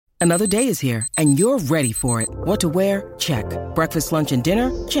Another day is here, and you're ready for it. What to wear? Check. Breakfast, lunch, and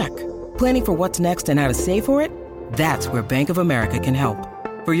dinner? Check. Planning for what's next and how to save for it? That's where Bank of America can help.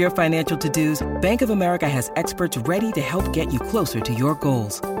 For your financial to-dos, Bank of America has experts ready to help get you closer to your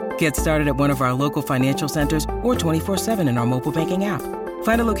goals. Get started at one of our local financial centers or 24/7 in our mobile banking app.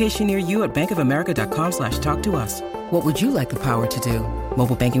 Find a location near you at bankofamerica.com/talktous. What would you like the power to do?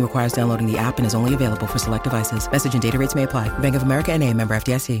 Mobile banking requires downloading the app and is only available for select devices. Message and data rates may apply. Bank of America N.A., member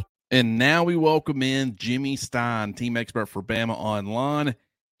FDIC. And now we welcome in Jimmy Stein, team expert for Bama Online,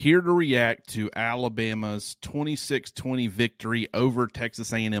 here to react to Alabama's 26-20 victory over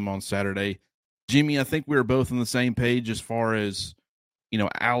Texas A&M on Saturday. Jimmy, I think we were both on the same page as far as,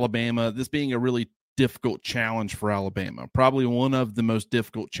 Alabama, this being a really difficult challenge for Alabama, probably one of the most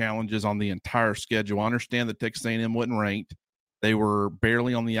difficult challenges on the entire schedule. I understand that Texas A&M wasn't ranked. They were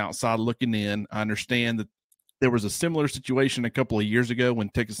barely on the outside looking in. I understand that there was a similar situation a couple of years ago when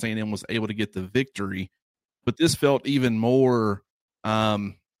Texas A&M was able to get the victory, but this felt even more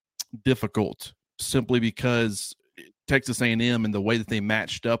difficult simply because Texas A&M and the way that they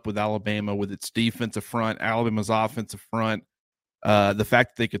matched up with Alabama with its defensive front, Alabama's offensive front, the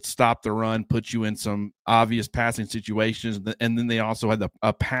fact that they could stop the run, put you in some obvious passing situations, and then they also had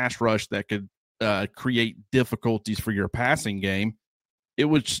a pass rush that could create difficulties for your passing game.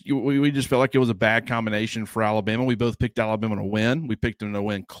 We just felt like it was a bad combination for Alabama. We both picked Alabama to win. We picked them to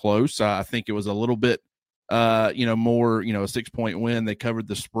win close. I think it was a little bit, more, a 6-point win. They covered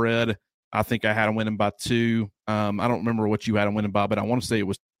the spread. I think I had them winning by 2. I don't remember what you had them winning by, but I want to say it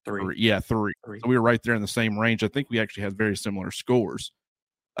was 3. Yeah, 3. So we were right there in the same range. I think we actually had very similar scores.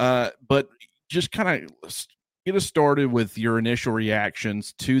 But just kind of get us started with your initial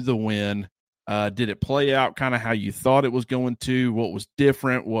reactions to the win. Did it play out kind of how you thought it was going to? What was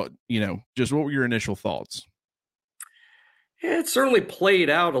different? What were your initial thoughts? Yeah, it certainly played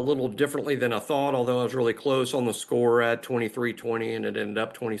out a little differently than I thought, although I was really close on the score at 23-20, and it ended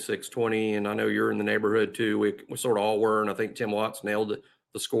up 26-20. And I know you're in the neighborhood too. We sort of all were, and I think Tim Watts nailed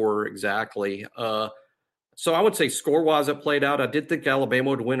the score exactly. So I would say score-wise, it played out. I did think Alabama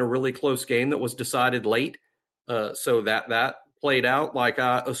would win a really close game that was decided late. So that played out like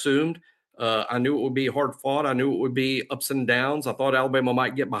I assumed. I knew it would be hard fought. I knew it would be ups and downs. I thought Alabama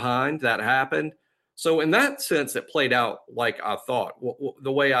might get behind. That happened. So in that sense, it played out like I thought.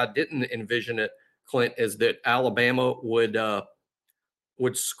 The way I didn't envision it, Clint, is that Alabama would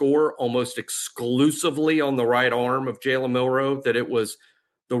score almost exclusively on the right arm of Jalen Milroe, that it was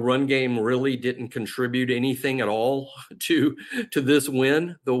the run game really didn't contribute anything at all to this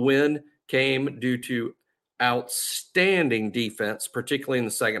win. The win came due to outstanding defense, particularly in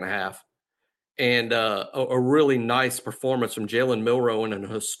the second half. And a really nice performance from Jalen Milroe in an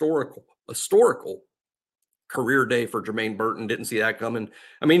historical career day for Jermaine Burton. Didn't see that coming.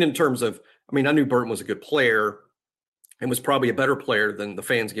 I knew Burton was a good player and was probably a better player than the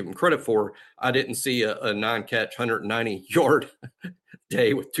fans give him credit for. I didn't see a 9-catch, 190-yard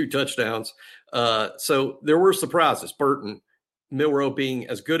day with 2 touchdowns. So there were surprises. Burton, Milroe being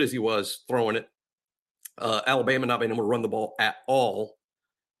as good as he was throwing it, Alabama not being able to run the ball at all.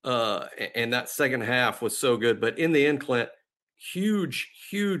 And that second half was so good. But in the end, Clint, huge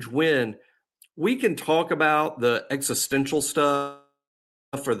win. We can talk about the existential stuff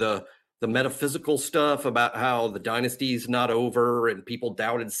or the metaphysical stuff about how the dynasty is not over and people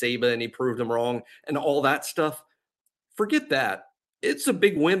doubted Saban and he proved them wrong and all that stuff. Forget that. It's a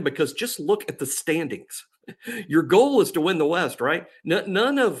big win because just look at the standings. Your goal is to win the West, right?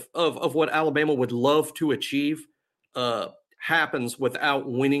 None of what Alabama would love to achieve happens without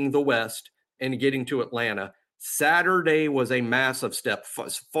winning the West and getting to Atlanta. Saturday was a massive step.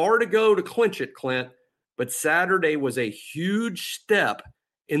 Far to go to clinch it, Clint, but Saturday was a huge step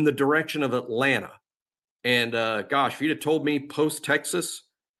in the direction of Atlanta. And if you'd have told me post-Texas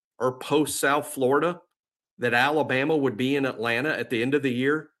or post-South Florida that Alabama would be in Atlanta at the end of the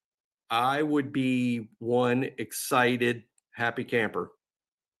year, I would be one excited, happy camper.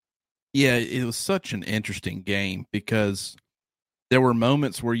 Yeah, it was such an interesting game because there were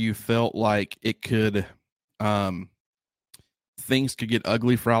moments where you felt like it could things could get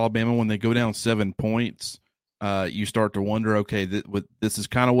ugly for Alabama when they go down 7 points. You start to wonder, okay, this is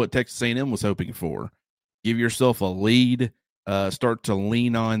kind of what Texas A&M was hoping for. Give yourself a lead, start to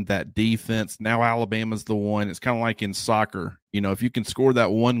lean on that defense. Now Alabama's the one. It's kind of like in soccer. If you can score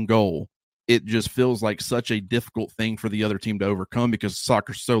that one goal, it just feels like such a difficult thing for the other team to overcome because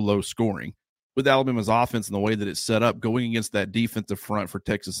soccer's so low scoring. With Alabama's offense and the way that it's set up, going against that defensive front for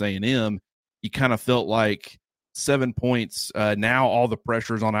Texas A&M, you kind of felt like 7 points. Now all the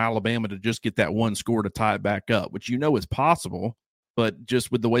pressure is on Alabama to just get that one score to tie it back up, which is possible. but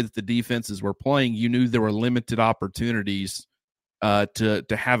just with the way that the defenses were playing, you knew there were limited opportunities to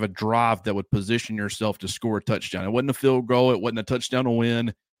have a drive that would position yourself to score a touchdown. It wasn't a field goal. It wasn't a touchdown to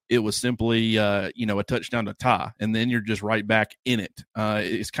win. It was simply, a touchdown to tie, and then you're just right back in it.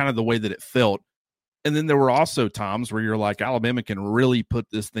 It's kind of the way that it felt. And then there were also times where you're like, Alabama can really put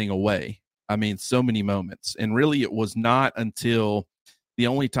this thing away. I mean, so many moments. And really, it was not until the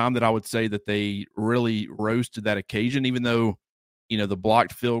only time that I would say that they really rose to that occasion, even though, the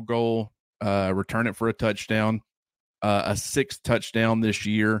blocked field goal, return it for a touchdown, a sixth touchdown this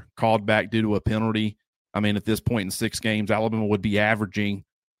year called back due to a penalty. I mean, at this point in 6 games, Alabama would be averaging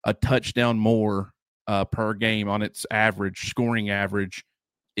a touchdown more per game on its average, scoring average,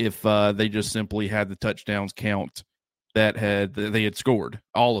 if they just simply had the touchdowns count that they had scored,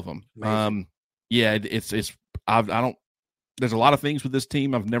 all of them. I don't. There's a lot of things with this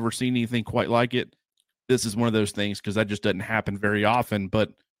team. I've never seen anything quite like it. This is one of those things because that just doesn't happen very often. But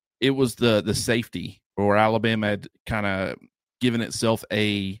it was the safety where Alabama had kind of given itself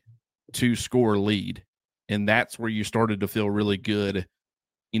a 2-score lead, and that's where you started to feel really good,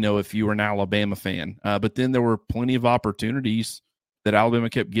 if you were an Alabama fan. But then there were plenty of opportunities that Alabama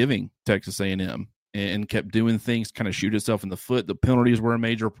kept giving Texas A&M and kept doing things, kind of shoot itself in the foot. The penalties were a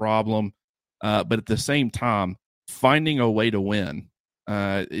major problem. But at the same time, finding a way to win.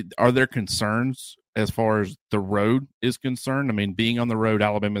 Are there concerns as far as the road is concerned? I mean, being on the road,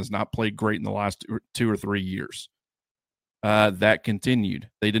 Alabama has not played great in the last 2 or 3 years. That continued.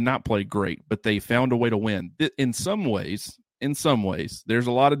 They did not play great, but they found a way to win. In some ways, there's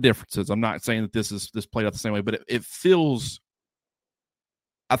a lot of differences. I'm not saying that this played out the same way, but it feels,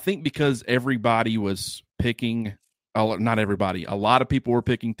 I think, because everybody was picking, not everybody, a lot of people were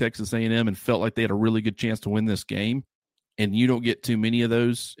picking Texas A&M and felt like they had a really good chance to win this game. And you don't get too many of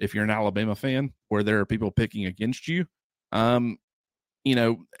those if you're an Alabama fan, where there are people picking against you. That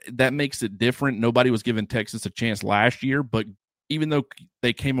makes it different. Nobody was giving Texas a chance last year, but even though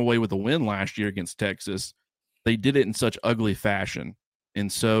they came away with a win last year against Texas, they did it in such ugly fashion.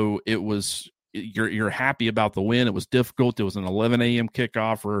 And so it was, you're happy about the win. It was difficult. It was an 11 a.m.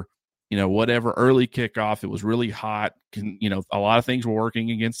 kickoff or, whatever, early kickoff. It was really hot. A lot of things were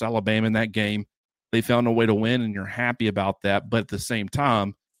working against Alabama in that game. They found a way to win, and you're happy about that. But at the same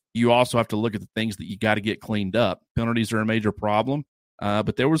time, you also have to look at the things that you got to get cleaned up. Penalties are a major problem,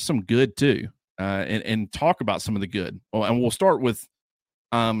 but there was some good too. And talk about some of the good. Well, and we'll start with,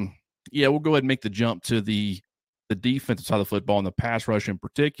 we'll go ahead and make the jump to the defensive side of the football and the pass rush in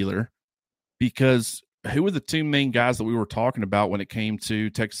particular, because who were the 2 main guys that we were talking about when it came to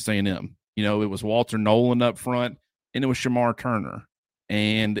Texas A&M? It was Walter Nolan up front, and it was Shamar Turner.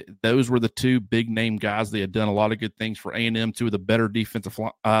 And those were the 2 big-name guys. They had done a lot of good things for A&M, 2 of the better defensive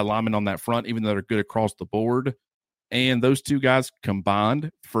linemen on that front, even though they're good across the board. And those 2 guys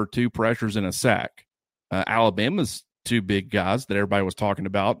combined for 2 pressures and a sack. Alabama's 2 big guys that everybody was talking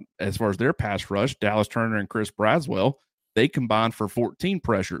about as far as their pass rush, Dallas Turner and Chris Braswell, they combined for 14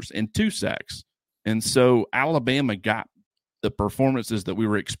 pressures and 2 sacks. And so Alabama got the performances that we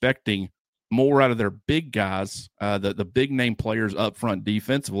were expecting more out of their big guys, the big name players up front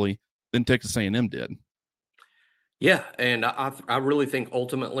defensively, than Texas A&M did. Yeah, and I really think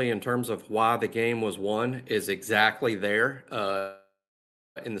ultimately, in terms of why the game was won, is exactly there,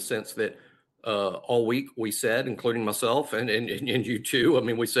 in the sense that all week we said, including myself and you too, I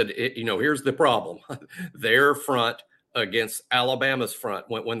mean, we said, here's the problem. Their front against Alabama's front,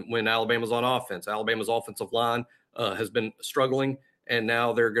 when Alabama's on offense, Alabama's offensive line has been struggling. And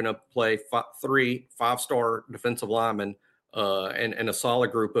now they're going to play 3 5-star defensive linemen and a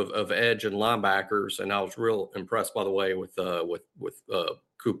solid group of edge and linebackers. And I was real impressed, by the way, with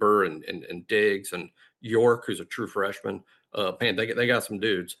Cooper and Diggs and York, who's a true freshman. Man, they got some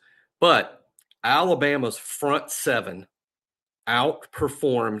dudes. But Alabama's front 7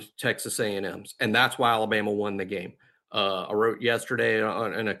 outperformed Texas A&M's, and that's why Alabama won the game. I wrote yesterday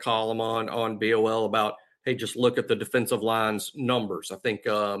in a column on BOL about, hey, just look at the defensive line's numbers. I think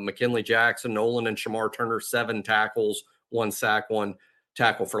McKinley Jackson, Nolan, and Shamar Turner, 7 tackles, 1 sack, 1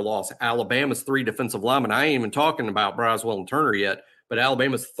 tackle for loss. Alabama's 3 defensive linemen. I ain't even talking about Braswell and Turner yet, but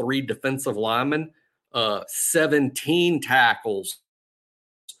Alabama's 3 defensive linemen, 17 tackles,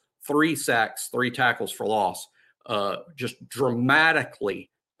 3 sacks, 3 tackles for loss, just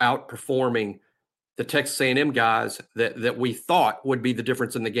dramatically outperforming the Texas A&M guys that we thought would be the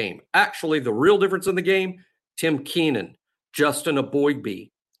difference in the game. Actually, the real difference in the game, Tim Keenan, Justin Aboigbe,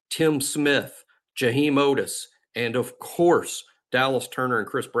 Tim Smith, Jaheim Otis, and of course, Dallas Turner and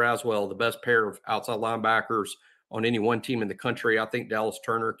Chris Braswell, the best pair of outside linebackers on any one team in the country. I think Dallas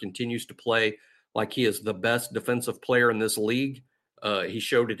Turner continues to play like he is the best defensive player in this league. He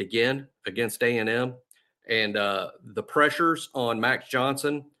showed it again against A&M. And the pressures on Max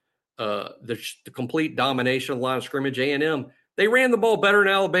Johnson, the complete domination of the line of scrimmage, A&M, they ran the ball better than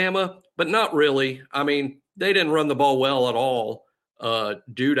Alabama, but not really. I mean, they didn't run the ball well at all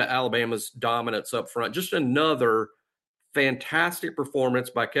due to Alabama's dominance up front. Just another fantastic performance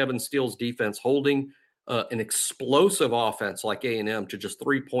by Kevin Steele's defense, holding an explosive offense like A&M to just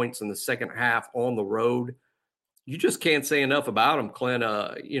 3 points in the second half on the road. You just can't say enough about them, Clint.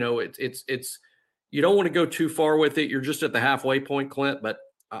 It's you don't want to go too far with it. You're just at the halfway point, Clint. But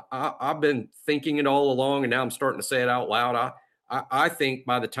I've been thinking it all along, and now I'm starting to say it out loud. I think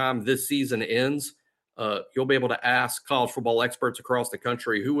by the time this season ends, you'll be able to ask college football experts across the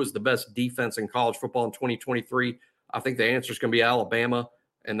country who was the best defense in college football in 2023. I think the answer is going to be Alabama,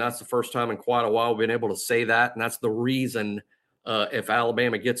 and that's the first time in quite a while we've been able to say that. And that's the reason if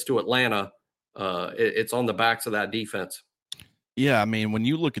Alabama gets to Atlanta, it's on the backs of that defense. Yeah, I mean, when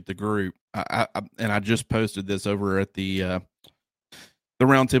you look at the group, and I just posted this over at the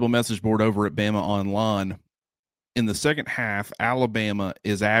roundtable message board over at Bama Online. In the second half, Alabama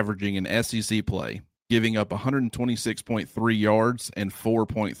is averaging an SEC play, giving up 126.3 yards and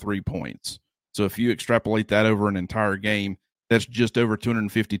 4.3 points. So if you extrapolate that over an entire game, that's just over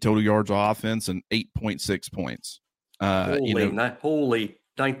 250 total yards of offense and 8.6 points. Holy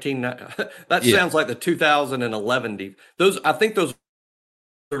 19. That sounds like the 2011 I think those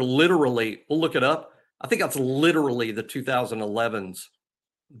are literally, we'll look it up. I think that's literally the 2011's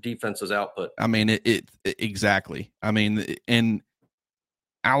defense's output. I mean, it exactly. I mean, and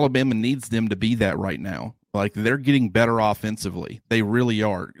Alabama needs them to be that right now. Like, they're getting better offensively. They really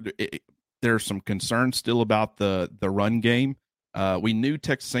are. There's some concern still about the run game. We knew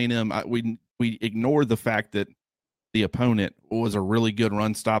Texas A&M. We ignored the fact that the opponent was a really good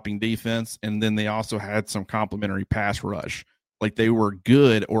run-stopping defense, and then they also had some complementary pass rush. Like, they were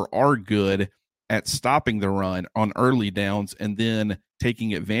good or are good at stopping the run on early downs and then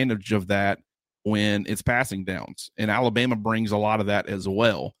taking advantage of that when it's passing downs. And Alabama brings a lot of that as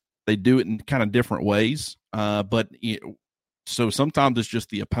well. They do it in kind of different ways, so sometimes it's just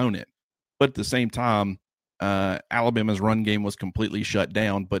the opponent. But at the same time, Alabama's run game was completely shut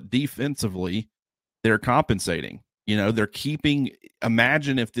down, but defensively, they're compensating. They're keeping –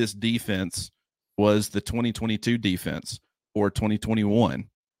 imagine if this defense was the 2022 defense or 2021,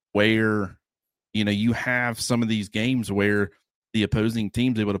 where, you have some of these games where the opposing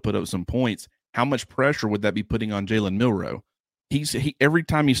team's able to put up some points. How much pressure would that be putting on Jalen Milroe? He every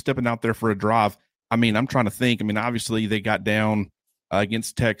time he's stepping out there for a drive, I mean, I'm trying to think. I mean, obviously they got down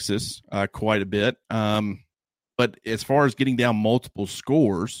against Texas quite a bit. But as far as getting down multiple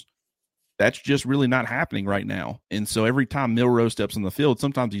scores, that's just really not happening right now. And so every time Milroe steps on the field,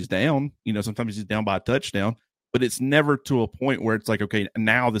 sometimes he's down, sometimes he's down by a touchdown, but it's never to a point where it's like, okay,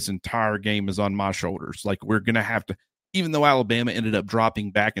 now this entire game is on my shoulders. Like, we're going to have to, even though Alabama ended up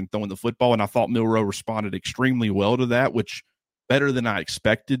dropping back and throwing the football, and I thought Milroe responded extremely well to that, which better than I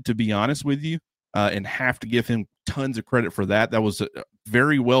expected, to be honest with you, and have to give him tons of credit for that. That was a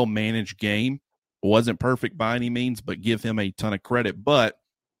very well managed game. It wasn't perfect by any means, but give him a ton of credit. But,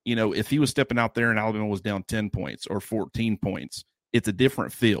 if he was stepping out there and Alabama was down 10 points or 14 points, it's a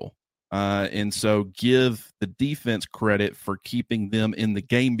different feel. And so give the defense credit for keeping them in the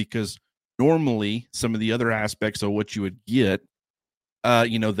game, because normally some of the other aspects of what you would get,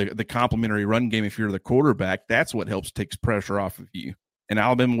 the complementary run game, if you're the quarterback, that's what helps takes pressure off of you. And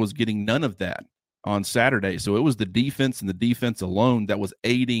Alabama was getting none of that on Saturday. So it was the defense and the defense alone that was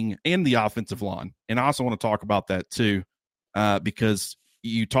aiding, and the offensive line. And I also want to talk about that too, because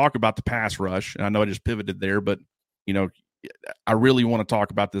you talk about the pass rush, and I know I just pivoted there, but, I really want to talk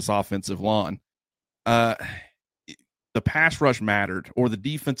about this offensive line. The pass rush mattered, or the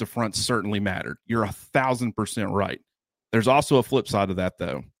defensive front certainly mattered. You're 1,000% right. There's also a flip side of that,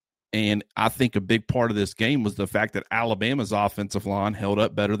 though. And I think a big part of this game was the fact that Alabama's offensive line held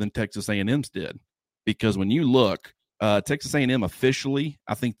up better than Texas A&M's did. Because when you look, Texas A&M officially,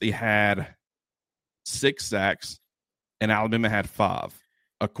 I think they had 6 sacks, and Alabama had 5.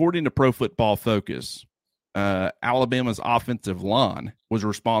 According to Pro Football Focus, Alabama's offensive line was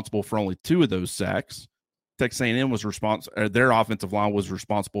responsible for only 2 of those sacks. Texas A&M was their offensive line was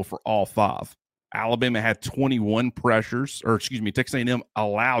responsible for all 5. Alabama had 21 pressures, Texas A&M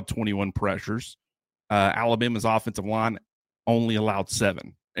allowed 21 pressures. Alabama's offensive line only allowed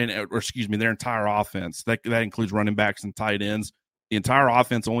 7, their entire offense. That includes running backs and tight ends. The entire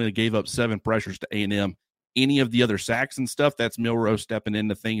offense only gave up 7 pressures to A&M. Any of the other sacks and stuff, that's Milroe stepping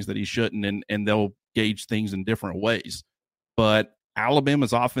into things that he shouldn't, and they'll gauge things in different ways. But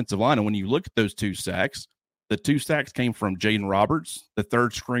Alabama's offensive line, and when you look at those 2 sacks, The 2 sacks came from Jaden Roberts, the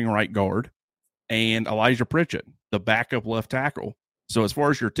third string right guard, and Elijah Pritchett, the backup left tackle. So as far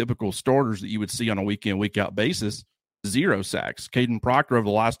as your typical starters that you would see on a week-in, week-out basis, 0 sacks. Caden Proctor over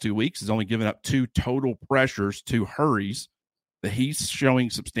the last 2 weeks has only given up 2 total pressures, 2 hurries. He's showing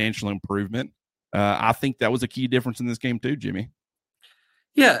substantial improvement. I think that was a key difference in this game too, Jimmy.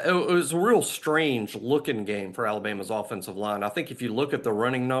 Yeah, it was a real strange looking game for Alabama's offensive line. I think if you look at the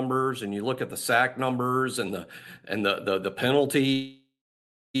running numbers and you look at the sack numbers and the penalties,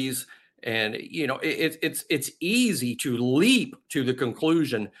 and it's easy to leap to the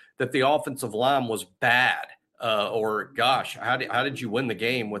conclusion that the offensive line was bad, or gosh, how did you win the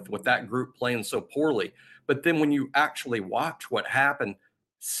game with that group playing so poorly? But then when you actually watch what happened,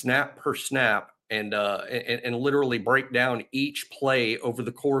 snap per snap, and literally break down each play over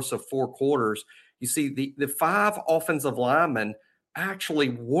the course of 4 quarters, you see the 5 offensive linemen actually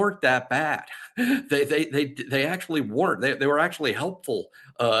weren't that bad. They actually weren't. They were actually helpful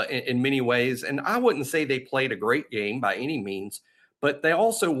in many ways. And I wouldn't say they played a great game by any means, but they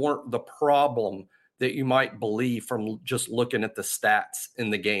also weren't the problem that you might believe from just looking at the stats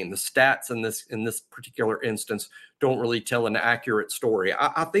in the game. The stats in this particular instance don't really tell an accurate story.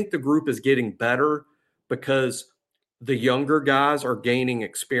 I think the group is getting better because the younger guys are gaining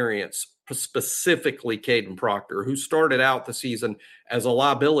experience, specifically Caden Proctor, who started out the season as a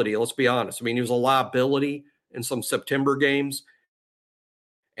liability. Let's be honest. I mean, he was a liability in some September games,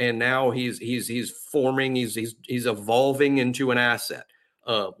 and now he's forming, he's evolving into an asset.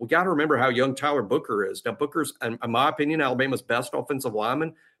 We got to remember how young Tyler Booker is. Now, Booker's, in my opinion, Alabama's best offensive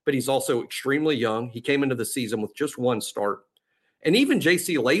lineman, but he's also extremely young. He came into the season with just 1 start. And even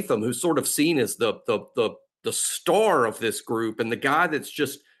J.C. Latham, who's sort of seen as the star of this group and the guy that's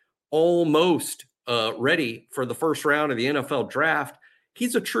just almost ready for the first round of the NFL draft,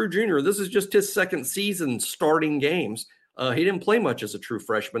 he's a true junior. This is just his second season starting games. He didn't play much as a true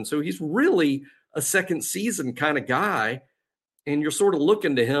freshman, so he's really a second season kind of guy, and you're sort of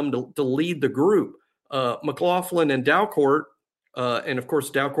looking to him to lead the group. McLaughlin and Dalcourt, and of course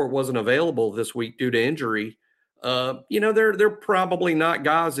Dalcourt wasn't available this week due to injury. They're probably not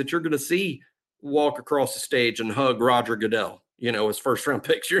guys that you're going to see walk across the stage and hug Roger Goodell, his first round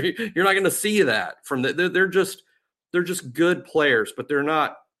picks. You're not going to see that from they're just good players, but they're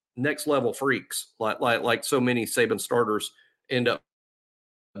not next level freaks like so many Saban starters end up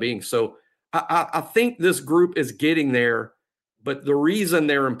being. So I think this group is getting there, but the reason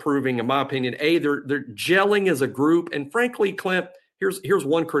they're improving, in my opinion, they're gelling as a group. And frankly, Clint, here's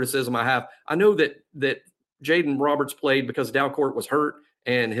one criticism I have. I know that Jaden Roberts played because Dalcourt was hurt,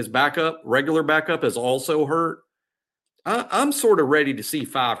 and his regular backup, is also hurt. I'm sort of ready to see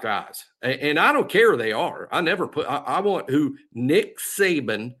 5 guys, and I don't care who they are. I want who Nick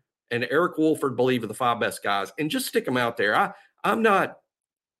Saban and Eric Wolford believe are the 5 best guys, and just stick them out there. I'm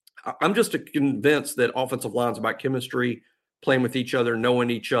just convinced that offensive line's about chemistry, playing with each other,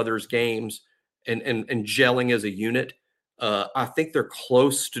 knowing each other's games, and gelling as a unit. I think they're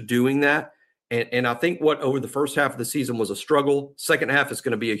close to doing that. And I think what over the first half of the season was a struggle, second half is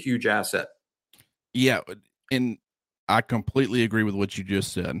going to be a huge asset. Yeah, and I completely agree with what you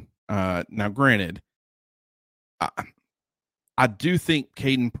just said. Now, granted, I do think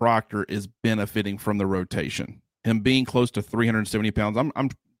Caden Proctor is benefiting from the rotation. Him being close to 370 pounds, I'm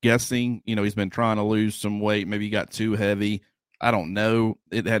guessing, he's been trying to lose some weight. Maybe he got too heavy. I don't know.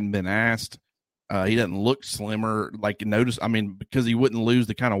 It hadn't been asked. He doesn't look slimmer, because he wouldn't lose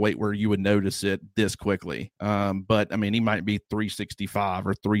the kind of weight where you would notice it this quickly. But he might be 365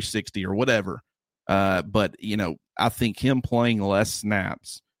 or 360 or whatever. But I think him playing less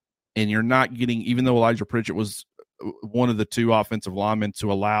snaps, and you're not getting, even though Elijah Pritchett was one of the 2 offensive linemen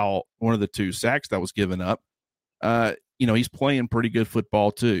to allow one of the 2 sacks that was given up, he's playing pretty good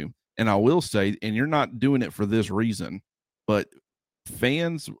football too. And I will say, and you're not doing it for this reason, but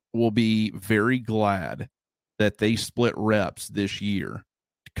fans will be very glad that they split reps this year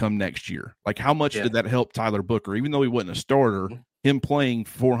to come next year. Like, how much did that help Tyler Booker? Even though he wasn't a starter, him playing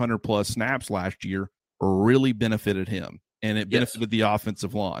 400 plus snaps last year really benefited him, and it benefited the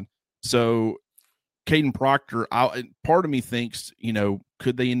offensive line. So Caden Proctor, part of me thinks,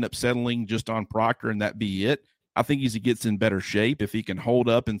 could they end up settling just on Proctor and that be it? I think as he gets in better shape, if he can hold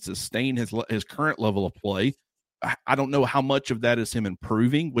up and sustain his current level of play, I don't know how much of that is him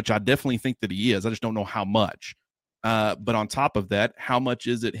improving, which I definitely think that he is. I just don't know how much. But on top of that, how much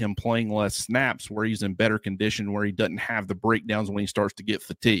is it him playing less snaps where he's in better condition, where he doesn't have the breakdowns when he starts to get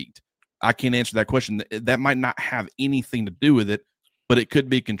fatigued? I can't answer that question. That might not have anything to do with it, but it could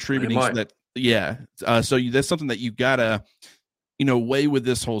be contributing to that. Yeah. So that's something that you gotta, way with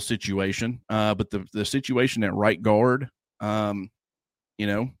this whole situation. But the situation at right guard, I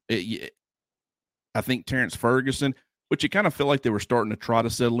think Terrence Ferguson, which you kind of feel like they were starting to try to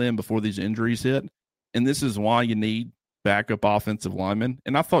settle in before these injuries hit. And this is why you need backup offensive linemen.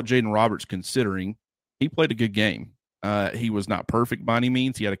 And I thought Jaden Roberts, considering he played a good game. He was not perfect by any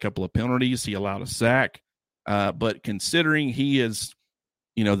means. He had a couple of penalties. He allowed a sack. But considering he is,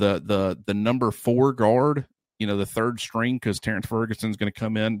 the number 4 guard, the third string, because Terrence Ferguson's going to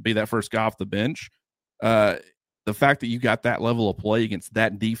come in, be that first guy off the bench. The fact that you got that level of play against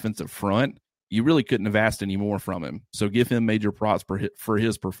that defensive front, you really couldn't have asked any more from him. So give him major props for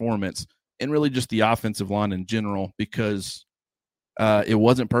his performance, and really just the offensive line in general, because it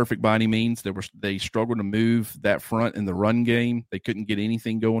wasn't perfect by any means. They struggled to move that front in the run game. They couldn't get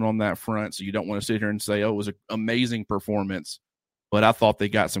anything going on that front. So you don't want to sit here and say, oh, it was an amazing performance. But I thought they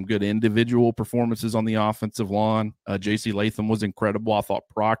got some good individual performances on the offensive line. J.C. Latham was incredible. I thought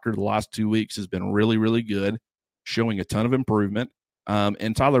Proctor the last 2 weeks has been really, really good, showing a ton of improvement.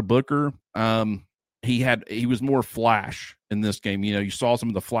 And Tyler Booker, he was more flash in this game. You saw some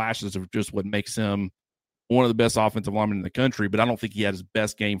of the flashes of just what makes him one of the best offensive linemen in the country, but I don't think he had his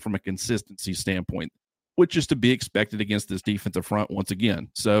best game from a consistency standpoint, which is to be expected against this defensive front once again.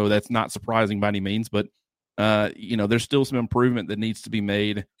 So that's not surprising by any means, but there's still some improvement that needs to be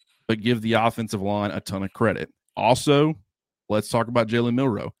made, but give the offensive line a ton of credit. Also, let's talk about Jalen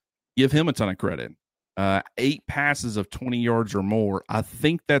Milroe. Give him a ton of credit. 8 passes of 20 yards or more. I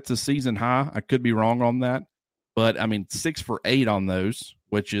think that's a season high. I could be wrong on that, but 6 for 8 on those,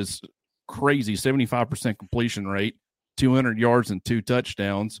 which is crazy. 75% completion rate, 200 yards and 2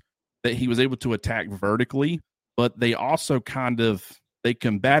 touchdowns that he was able to attack vertically, but they also they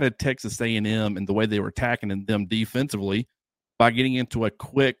combated Texas A&M and the way they were attacking them defensively by getting into a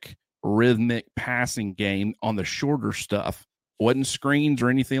quick, rhythmic passing game on the shorter stuff. Wasn't screens or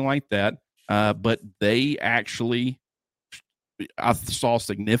anything like that, but they actually, I saw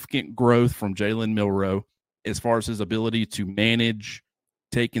significant growth from Jalen Milroe as far as his ability to manage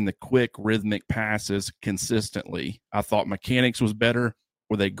taking the quick, rhythmic passes consistently. I thought mechanics was better.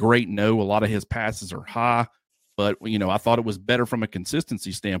 Were they great? No, a lot of his passes are high. But, I thought it was better from a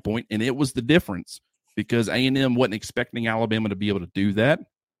consistency standpoint, and it was the difference because A&M wasn't expecting Alabama to be able to do that.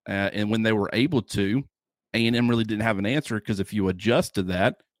 And when they were able to, A&M really didn't have an answer because if you adjust to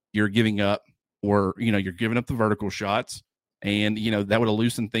that, you're giving up you're giving up the vertical shots, and, that would have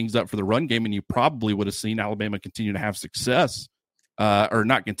loosened things up for the run game, and you probably would have seen Alabama continue to have success, or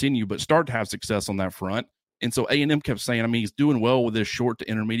not continue, but start to have success on that front. And so A&M kept saying, he's doing well with this short to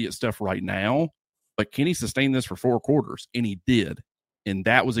intermediate stuff right now, but can he sustain this for 4 quarters? And he did. And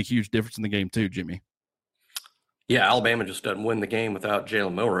that was a huge difference in the game too, Jimmy. Yeah, Alabama just doesn't win the game without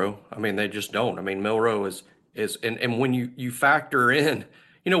Jalen Milroe. They just don't. Milroe is and when you factor in,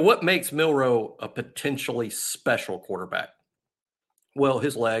 what makes Milroe a potentially special quarterback? Well,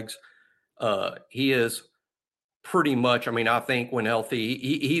 his legs. He is pretty much, I think when healthy,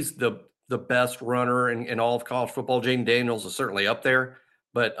 he's the best runner in all of college football. Jaden Daniels is certainly up there,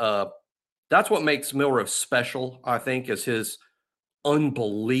 but that's what makes Milroe special, I think, is his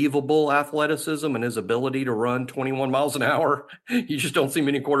unbelievable athleticism and his ability to run 21 miles an hour. You just don't see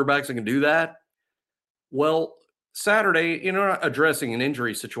many quarterbacks that can do that. Well, Saturday, not addressing an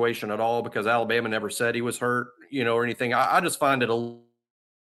injury situation at all because Alabama never said he was hurt, or anything. I just find it a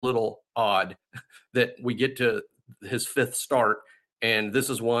little odd that we get to his 5th start, and this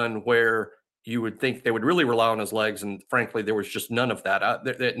is one where you would think they would really rely on his legs, and frankly, there was just none of that.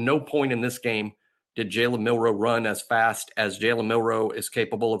 At no point in this game did Jalen Milroe run as fast as Jalen Milroe is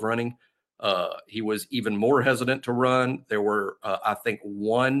capable of running. He was even more hesitant to run. There were, I think,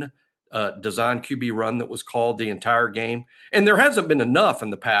 one design QB run that was called the entire game, and there hasn't been enough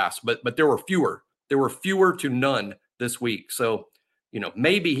in the past, but there were fewer. There were fewer to none this week. So,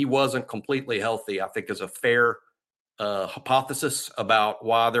 maybe he wasn't completely healthy, I think is a fair hypothesis about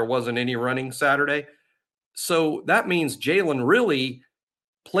why there wasn't any running Saturday. So that means Jalen really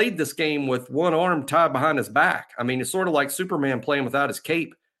played this game with one arm tied behind his back. It's sort of like Superman playing without his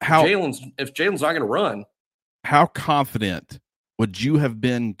cape. If Jalen's not going to run. How confident would you have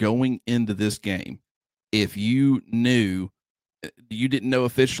been going into this game if you knew, you didn't know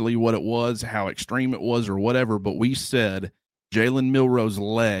officially what it was, how extreme it was or whatever, but we said Jalen Milroe's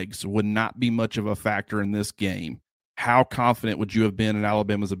legs would not be much of a factor in this game? How confident would you have been in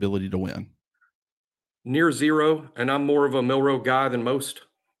Alabama's ability to win? Near zero, and I'm more of a Milroe guy than most,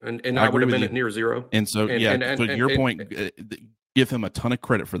 and I would have been at near zero. And so, your point, give him a ton of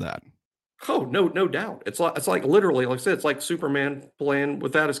credit for that. Oh, no doubt. It's like literally, like I said, it's like Superman playing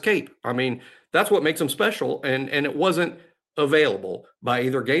without his cape. That's what makes him special, and it wasn't available by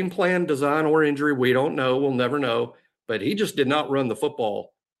either game plan, design, or injury. We don't know. We'll never know. But he just did not run the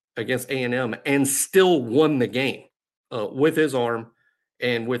football against A&M and still won the game with his arm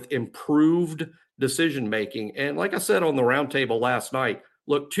and with improved decision making. And like I said on the roundtable last night,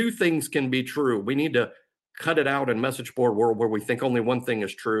 look, two things can be true. We need to cut it out in message board world where we think only one thing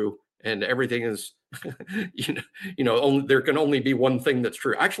is true and everything is, only, there can only be one thing that's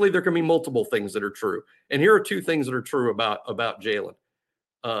true. Actually, there can be multiple things that are true. And here are two things that are true about Jalen.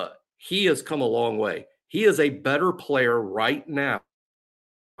 He has come a long way. He is a better player right now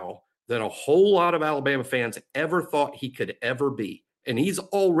than a whole lot of Alabama fans ever thought he could ever be. And he's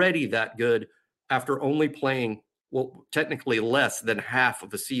already that good after only playing, well, technically less than half of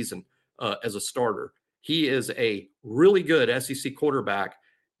the season as a starter. He is a really good SEC quarterback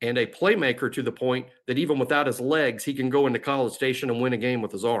and a playmaker to the point that even without his legs, he can go into College Station and win a game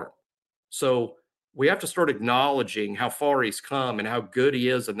with his arm. So we have to start acknowledging how far he's come and how good he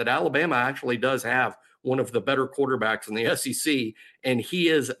is, and that Alabama actually does have one of the better quarterbacks in the SEC, and he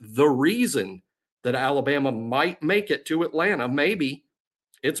is the reason that Alabama might make it to Atlanta. Maybe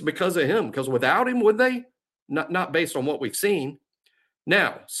it's because of him, because without him, would they? Not based on what we've seen.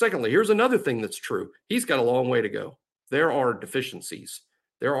 Now, secondly, here's another thing that's true. He's got a long way to go. There are deficiencies.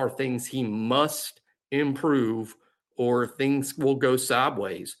 There are things he must improve or things will go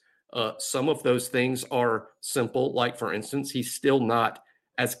sideways. Some of those things are simple. Like, for instance, he's still not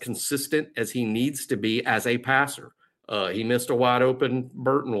as consistent as he needs to be as a passer. He missed a wide open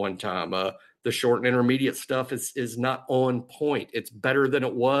Burton one time. The short and intermediate stuff is not on point. It's better than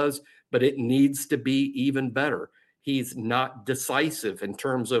it was, but it needs to be even better. He's not decisive in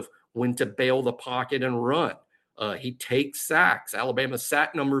terms of when to bail the pocket and run. He takes sacks. Alabama's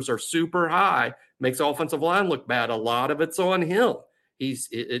sack numbers are super high, makes offensive line look bad. A lot of it's on him.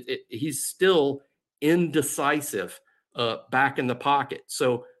 He's still indecisive back in the pocket.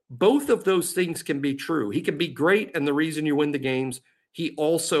 So both of those things can be true. He can be great, and the reason you win the games. He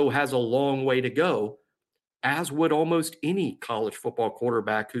also has a long way to go, as would almost any college football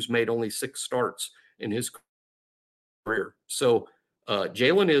quarterback who's made only 6 starts in his career. So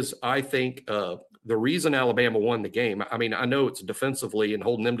Jalen is, I think, the reason Alabama won the game. I mean, I know it's defensively and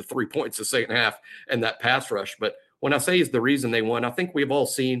holding them to 3 points the second half and that pass rush, but when I say is the reason they won, I think we've all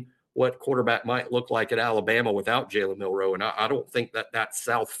seen what quarterback might look like at Alabama without Jalen Milroe, and I don't think that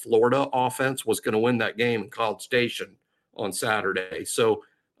South Florida offense was going to win that game in College Station on Saturday. So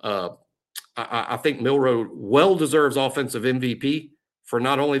I think Milroe well deserves offensive MVP for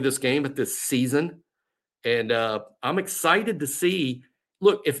not only this game but this season. And I'm excited to see,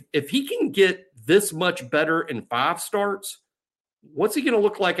 look, if he can get this much better in 5 starts, what's he going to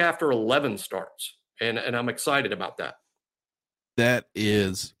look like after 11 starts? And I'm excited about that. That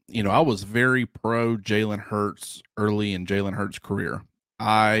is, I was very pro Jalen Hurts early in Jalen Hurts' career.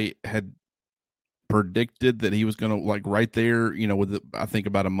 I had predicted that he was going to, like, right there, I think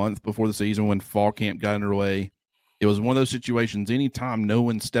about a month before the season when fall camp got underway. It was one of those situations, anytime no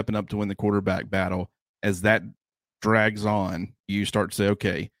one's stepping up to win the quarterback battle, as that drags on, you start to say,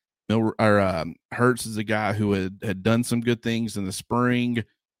 okay, Hurts is a guy who had done some good things in the spring.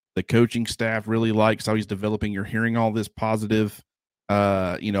 The coaching staff really likes how he's developing. You're hearing all this positive,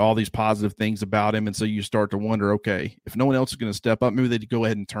 all these positive things about him. And so you start to wonder, okay, if no one else is going to step up, maybe they'd go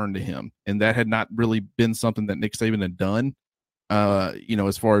ahead and turn to him. And that had not really been something that Nick Saban had done,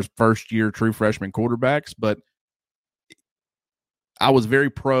 as far as first-year true freshman quarterbacks. But I was very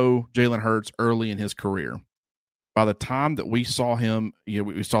pro Jalen Hurts early in his career. By the time that we saw him,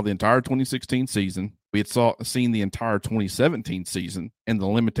 we saw the entire 2016 season. We had seen the entire 2017 season and the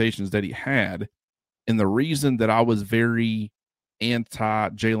limitations that he had. And the reason that I was very anti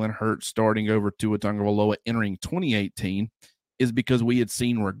Jalen Hurts starting over Tua Tagovailoa entering 2018 is because we had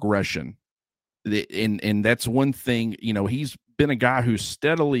seen regression. And that's one thing, he's been a guy who's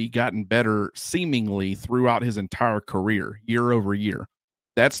steadily gotten better seemingly throughout his entire career, year over year.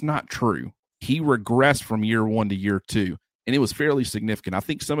 That's not true. He regressed from year 1 to year 2, and it was fairly significant. I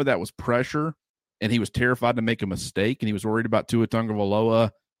think some of that was pressure, and he was terrified to make a mistake, and he was worried about Tua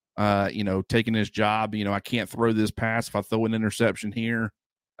Tagovailoa, taking his job. I can't throw this pass. If I throw an interception here,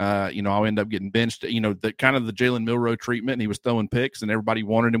 I'll end up getting benched. The kind of the Jalen Milroe treatment, and he was throwing picks, and everybody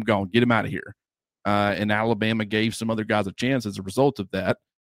wanted him gone. Get him out of here. And Alabama gave some other guys a chance as a result of that.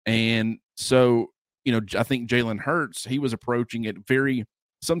 And so, I think Jalen Hurts, he was approaching it very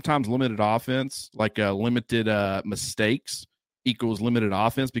sometimes limited offense, like limited mistakes equals limited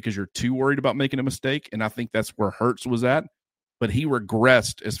offense because you're too worried about making a mistake. And I think that's where Hurts was at. But he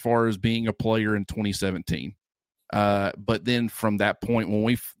regressed as far as being a player in 2017. But then from that point, when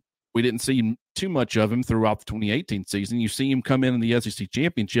we didn't see too much of him throughout the 2018 season. You see him come in the SEC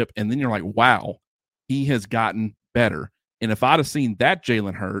championship, and then you're like, wow, he has gotten better. And if I'd have seen that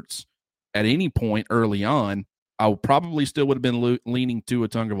Jalen Hurts at any point early on, I probably still would have been leaning to a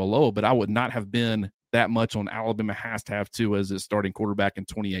Tagovailoa, but I would not have been that much on Alabama has to have Tua as its starting quarterback in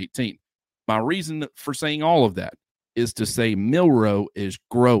 2018. My reason for saying all of that is to say Milroe is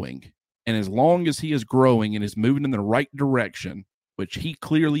growing. And as long as he is growing and is moving in the right direction, which he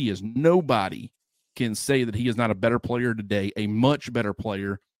clearly is, nobody can say that he is not a better player today, a much better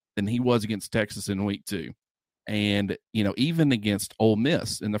player than he was against Texas in week 2. And, even against Ole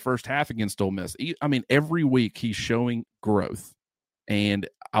Miss in the first half against Ole Miss, every week he's showing growth. And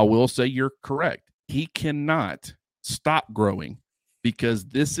I will say you're correct. He cannot stop growing because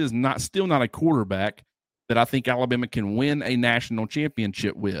this is still not a quarterback that I think Alabama can win a national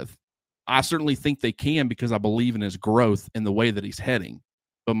championship with. I certainly think they can because I believe in his growth and the way that he's heading.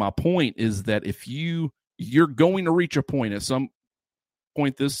 But my point is that if you're going to reach a point at some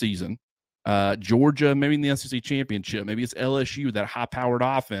point this season, Georgia, maybe in the SEC championship, maybe it's LSU, that high-powered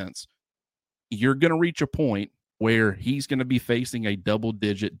offense, you're going to reach a point where he's going to be facing a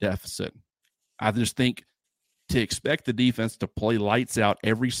double-digit deficit. I just think to expect the defense to play lights out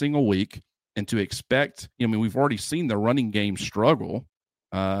every single week and to expect, we've already seen the running game struggle,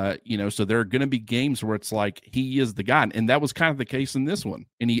 so there are going to be games where it's like he is the guy. And that was kind of the case in this one.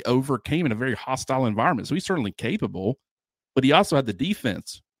 And he overcame in a very hostile environment. So he's certainly capable, but he also had the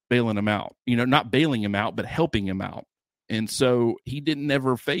defense bailing him out, not bailing him out, but helping him out. And so he didn't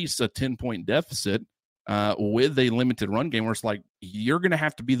ever face a 10-point deficit with a limited run game where it's like, you're going to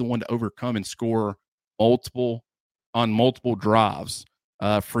have to be the one to overcome and score multiple drives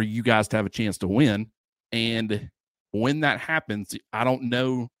for you guys to have a chance to win. And when that happens, I don't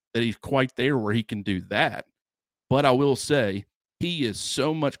know that he's quite there where he can do that. But I will say he is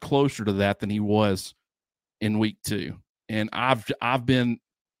so much closer to that than he was in week 2. And I've been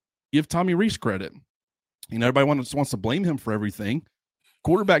give Tommy Rees credit. Everybody wants to blame him for everything.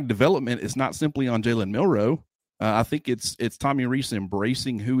 Quarterback development is not simply on Jalen Milroe. I think it's Tommy Rees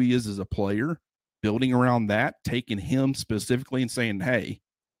embracing who he is as a player, building around that, taking him specifically and saying, hey,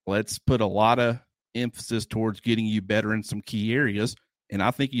 let's put a lot of emphasis towards getting you better in some key areas. And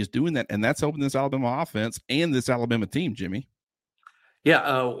I think he's doing that. And that's helping this Alabama offense and this Alabama team, Jimmy.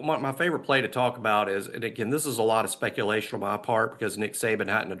 Yeah, my favorite play to talk about is, and again, this is a lot of speculation on my part because Nick Saban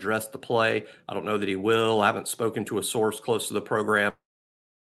hadn't addressed the play. I don't know that he will. I haven't spoken to a source close to the program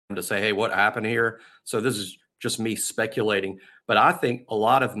to say, hey, what happened here? So this is just me speculating. But I think a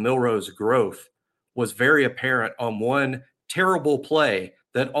lot of Milroe's growth was very apparent on one terrible play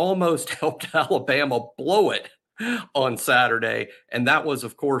that almost helped Alabama blow it on Saturday. And that was,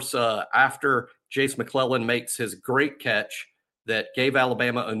 of course, after Jace McClellan makes his great catch that gave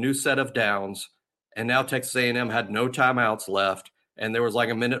Alabama a new set of downs. And now Texas A&M had no timeouts left. And there was like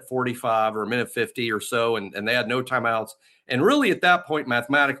a minute 45 or a minute 50 or so, and they had no timeouts. And really at that point,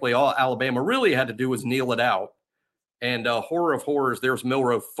 mathematically, all Alabama really had to do was kneel it out. And horror of horrors, there's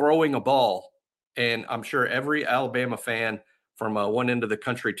Milroe throwing a ball. And I'm sure every Alabama fan from one end of the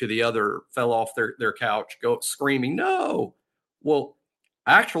country to the other fell off their couch, go screaming, no. Well,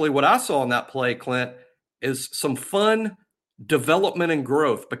 actually, what I saw on that play, Clint, is some fun development and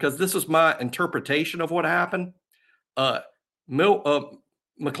growth, because this is my interpretation of what happened.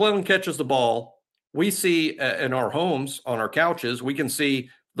 McClellan catches the ball. We see in our homes, on our couches, we can see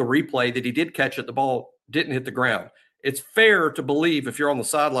the replay that he did catch it. The ball didn't hit the ground. It's fair to believe, if you're on the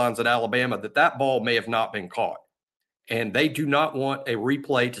sidelines at Alabama, that ball may have not been caught. And they do not want a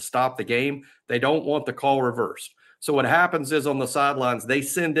replay to stop the game. They don't want the call reversed. So what happens is on the sidelines, they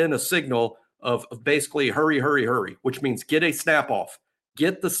send in a signal of basically hurry, hurry, hurry, which means get a snap off.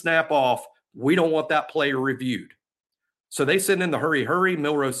 Get the snap off. We don't want that play reviewed. So they send in the hurry, hurry.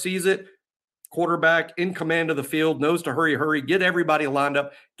 Milroe sees it. Quarterback in command of the field knows to hurry, hurry, get everybody lined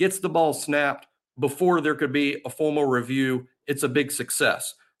up, gets the ball snapped before there could be a formal review. It's a big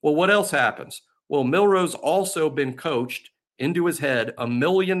success. Well, what else happens? Well, Milroe's also been coached into his head a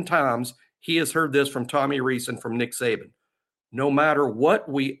million times. He has heard this from Tommy Rees and from Nick Saban. No matter what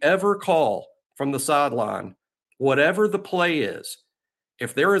we ever call from the sideline, whatever the play is,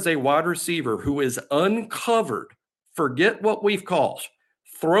 if there is a wide receiver who is uncovered, forget what we've called.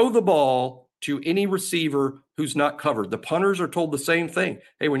 Throw the ball to any receiver who's not covered. The punters are told the same thing.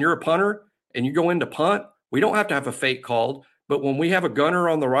 Hey, when you're a punter and you go in to punt, we don't have to have a fake called. But when we have a gunner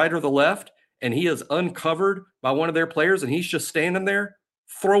on the right or the left and he is uncovered by one of their players and he's just standing there,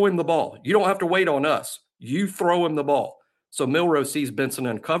 throw him the ball. You don't have to wait on us. You throw him the ball. So Milroe sees Benson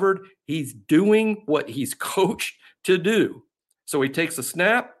uncovered. He's doing what he's coached to do. So he takes a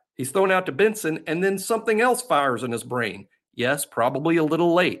snap, He's thrown out to Benson, and then something else fires in his brain. Yes, probably a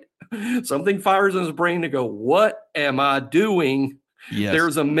little late. Something fires in his brain to go, what am I doing? Yes.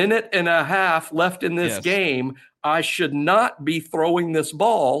 There's a minute and a half left in this game. I should not be throwing this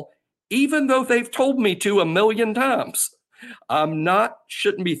ball, even though they've told me to a million times.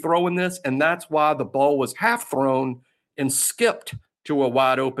 Shouldn't be throwing this. And that's why the ball was half thrown and skipped to a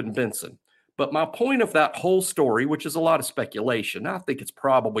wide open Benson. But my point of that whole story, which is a lot of speculation, I think it's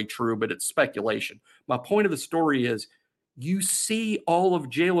probably true, but it's speculation. My point of the story is you see all of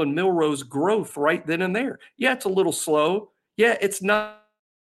Jalen Milroe's growth right then and there. Yeah, it's a little slow. Yeah, it's not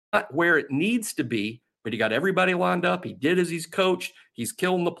where it needs to be, but he got everybody lined up. He did as he's coached. He's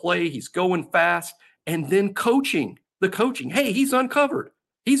killing the play. He's going fast. And then the coaching. Hey, he's uncovered.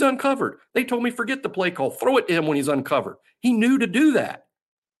 He's uncovered. They told me forget the play call. Throw it to him when he's uncovered. He knew to do that.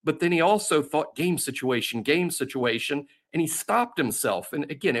 But then he also thought game situation, and he stopped himself. And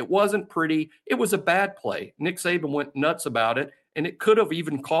again, it wasn't pretty. It was a bad play. Nick Saban went nuts about it, and it could have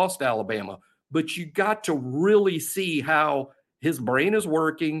even cost Alabama. But you got to really see how his brain is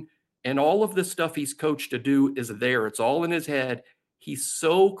working, and all of the stuff he's coached to do is there. It's all in his head. He's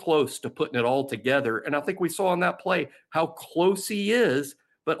so close to putting it all together. And I think we saw on that play how close he is,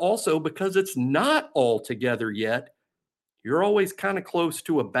 but also because it's not all together yet, you're always kind of close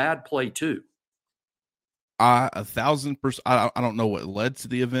to a bad play too. 1,000%. I don't know what led to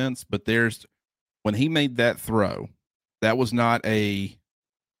the events, but when he made that throw, that was not a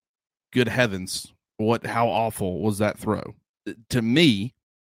good heavens. How awful was that throw? To me,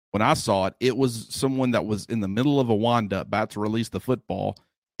 when I saw it, it was someone that was in the middle of a wind up, about to release the football,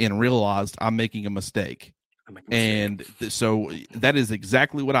 and realized I'm making a mistake. And so that is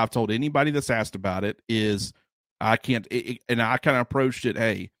exactly what I've told anybody that's asked about it is I can't, and I kind of approached it.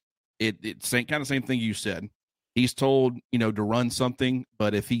 Hey, it's kind of same thing you said. He's told, to run something,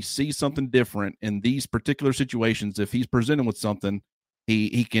 but if he sees something different in these particular situations, if he's presented with something,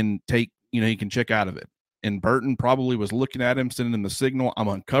 he can take, he can check out of it. And Burton probably was looking at him, sending him the signal, I'm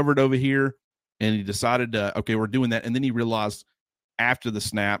uncovered over here. And he decided okay, we're doing that. And then he realized after the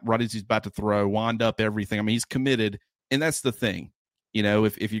snap, right as he's about to throw, wind up everything. I mean, he's committed. And that's the thing,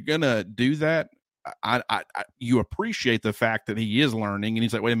 if you're going to do that, you appreciate the fact that he is learning, and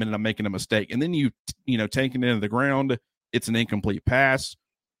he's like, wait a minute, I'm making a mistake. And then taking it into the ground, it's an incomplete pass,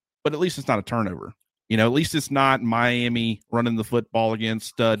 but at least it's not a turnover. At least it's not Miami running the football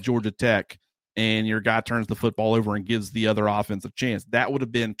against Georgia Tech, and your guy turns the football over and gives the other offense a chance. That would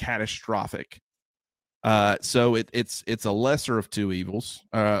have been catastrophic. So it's a lesser of two evils,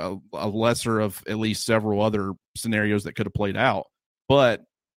 a lesser of at least several other scenarios that could have played out. But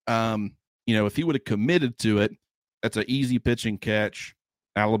if he would have committed to it, that's an easy pitch and catch.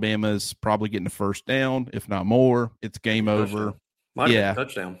 Alabama's probably getting a first down, if not more. It's game over. Might have been a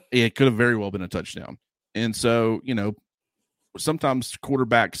touchdown. Yeah, it could have very well been a touchdown. And so, sometimes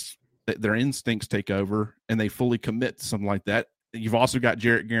quarterbacks, their instincts take over and they fully commit to something like that. You've also got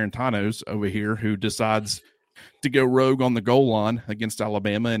Jarrett Garantanos over here who decides to go rogue on the goal line against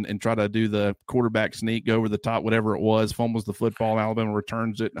Alabama and try to do the quarterback sneak, go over the top, whatever it was, fumbles the football, Alabama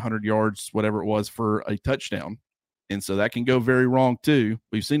returns it 100 yards, whatever it was, for a touchdown. And so that can go very wrong too.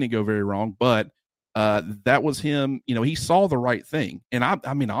 We've seen it go very wrong, but that was him. He saw the right thing. And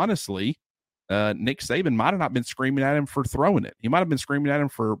I mean, honestly, Nick Saban might have not been screaming at him for throwing it. He might have been screaming at him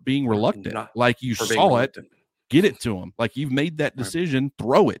for being reluctant. Like, you saw it, get it to him. Like, you've made that decision,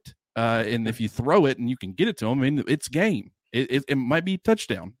 throw it. And if you throw it and you can get it to him, I mean, it's game. It might be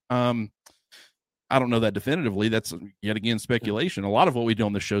touchdown. I don't know that definitively. That's yet again speculation. A lot of what we do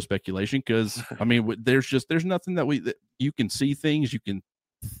on the show speculation, because I mean, there's nothing that you can see things. You can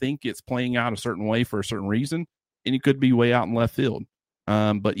think it's playing out a certain way for a certain reason, and it could be way out in left field.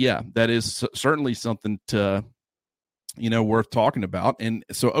 But yeah, that is certainly something to worth talking about. And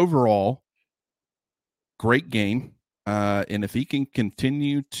so overall, great game. And if he can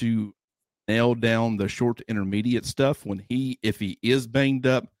continue to nail down the short to intermediate stuff if he is banged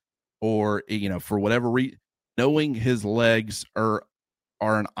up or, for whatever reason, knowing his legs are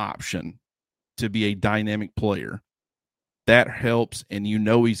an option to be a dynamic player, that helps. And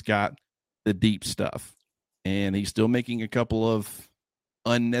he's got the deep stuff, and he's still making a couple of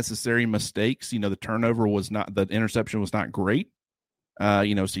unnecessary mistakes. The the interception was not great. So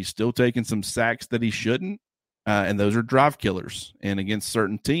he's still taking some sacks that he shouldn't. And those are drive killers. And against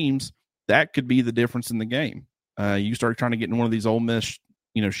certain teams, that could be the difference in the game. You start trying to get in one of these Ole Miss,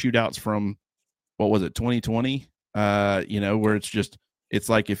 shootouts from, what was it, 2020? Where it's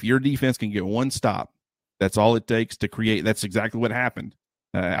like if your defense can get one stop, that's all it takes to create. That's exactly what happened.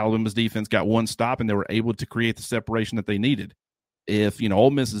 Alabama's defense got one stop, and they were able to create the separation that they needed. if,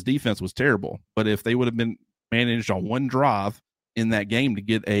 Ole Miss's defense was terrible, but if they would have been managed on one drive in that game to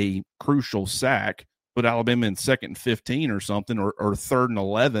get a crucial sack, put Alabama in 2nd and 15 or something, or 3rd and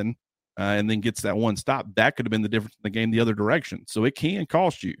 11, and then gets that one stop, that could have been the difference in the game the other direction. So it can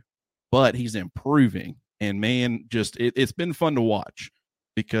cost you, but he's improving. And, man, just it's been fun to watch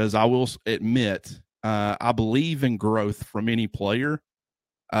because I will admit I believe in growth from any player.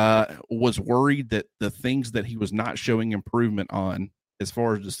 Was worried that the things that he was not showing improvement on as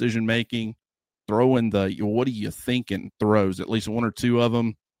far as decision-making, throwing the what are you thinking throws, at least one or two of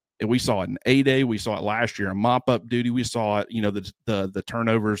them. And we saw it in A-Day. We saw it last year in mop-up duty. We saw it, the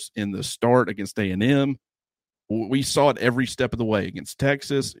turnovers in the start against A&M. We saw it every step of the way against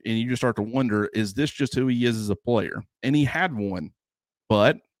Texas, and you just start to wonder, is this just who he is as a player? And he had one,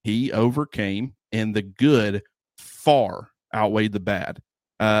 but he overcame, and the good far outweighed the bad.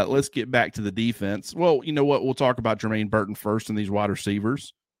 Let's get back to the defense. Well, you know what? We'll talk about Jermaine Burton first and these wide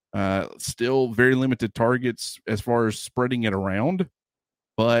receivers. Still very limited targets as far as spreading it around.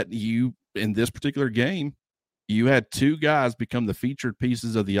 But in this particular game, you had two guys become the featured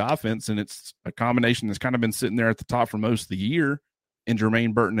pieces of the offense, and it's a combination that's kind of been sitting there at the top for most of the year in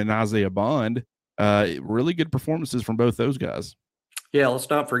Jermaine Burton and Isaiah Bond. Really good performances from both those guys. Yeah, let's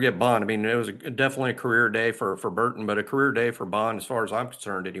not forget Bond. I mean, it was definitely a career day for Burton, but a career day for Bond as far as I'm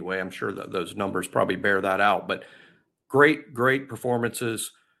concerned anyway. I'm sure that those numbers probably bear that out. But great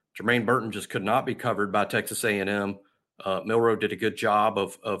performances. Jermaine Burton just could not be covered by Texas A&M. Milroe did a good job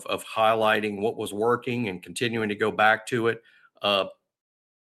of highlighting what was working and continuing to go back to it. As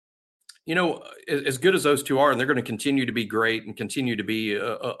good as those two are, and they're going to continue to be great and continue to be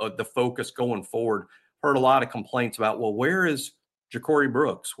the focus going forward. Heard a lot of complaints about, well, where is Ja'Cory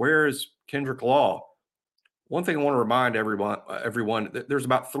Brooks? Where is Kendrick Law? One thing I want to remind everyone that there's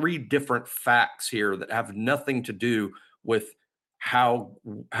about 3 different facts here that have nothing to do with how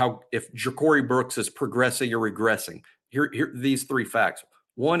if Ja'Cory Brooks is progressing or regressing. Here these 3 facts.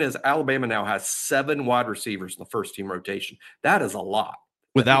 One is Alabama now has 7 wide receivers in the first team rotation. That is a lot.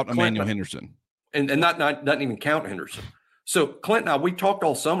 Without Emmanuel Henderson. And that doesn't even count Henderson. So, Clint, now we talked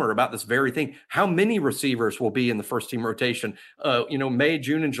all summer about this very thing. How many receivers will be in the first team rotation? May,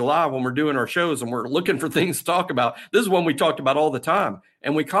 June, and July when we're doing our shows and we're looking for things to talk about. This is one we talked about all the time.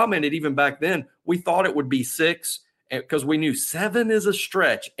 And we commented even back then, we thought it would be 6 because we knew 7 is a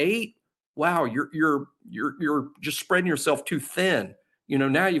stretch. 8, wow, you're just spreading yourself too thin.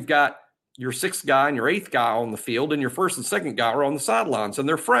 Now you've got your 6th guy and your 8th guy on the field, and your 1st and 2nd guy are on the sidelines, and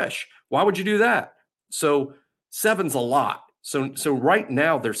they're fresh. Why would you do that? So 7's a lot. So right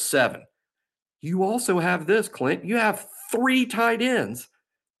now there's 7. You also have this, Clint. You have 3 tight ends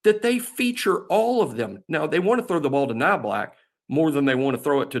that they feature all of them. Now, they want to throw the ball to Knobloch more than they want to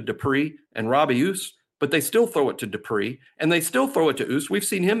throw it to Dupree and Robbie Ouse, but they still throw it to Dupree, and they still throw it to Ouse. We've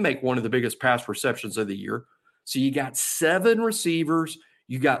seen him make one of the biggest pass receptions of the year. So you got 7 receivers.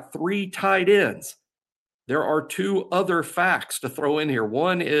 You got 3 tight ends. There are 2 other facts to throw in here.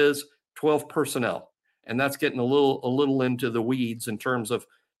 One is 12 personnel. And that's getting a little into the weeds in terms of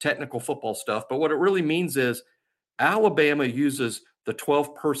technical football stuff. But what it really means is Alabama uses the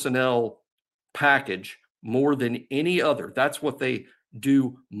 12 personnel package more than any other. That's what they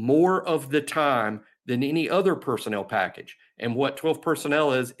do more of the time than any other personnel package. And what 12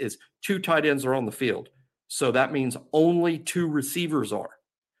 personnel is 2 tight ends are on the field. So that means only 2 receivers are.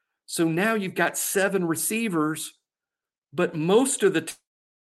 So now you've got 7 receivers, but most of the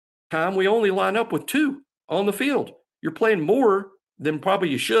time we only line up with 2 on the field. You're playing more than probably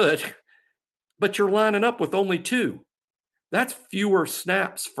you should, but you're lining up with only 2. That's fewer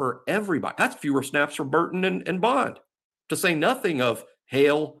snaps for everybody. That's fewer snaps for Burton and Bond, to say nothing of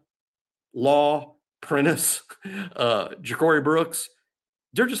Hale, Law, Prentice, Ja'Cory Brooks.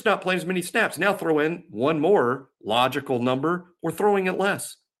 They're just not playing as many snaps. Now throw in one more logical number. We're throwing it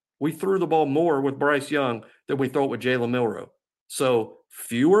less. We threw the ball more with Bryce Young than we throw it with Jalen Milroe. So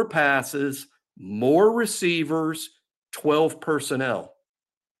fewer passes, more receivers, 12 personnel.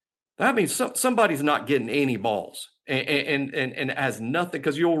 That means somebody's not getting any balls, and it has nothing,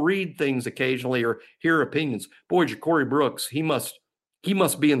 because you'll read things occasionally or hear opinions. Boy, Ja'Cory Brooks, he must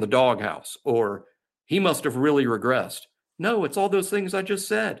be in the doghouse, or he must have really regressed. No, it's all those things I just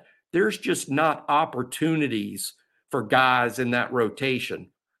said. There's just not opportunities for guys in that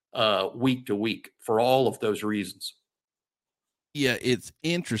rotation week to week for all of those reasons. Yeah, it's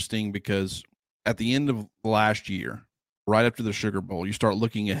interesting because at the end of last year, right after the Sugar Bowl, you start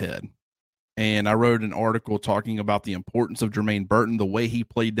looking ahead. And I wrote an article talking about the importance of Jermaine Burton, the way he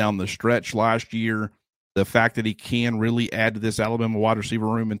played down the stretch last year, the fact that he can really add to this Alabama wide receiver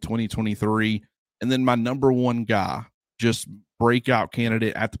room in 2023. And then my number one guy, just breakout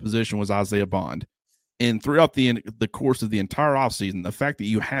candidate at the position was Isaiah Bond. And throughout the course of the entire offseason, the fact that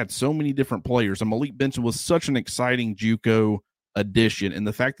you had so many different players, and Malik Benson was such an exciting JUCO addition, and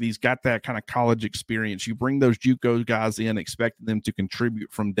the fact that he's got that kind of college experience, you bring those JUCO guys in, expecting them to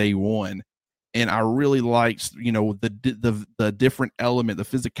contribute from day one. And I really liked, the different element, the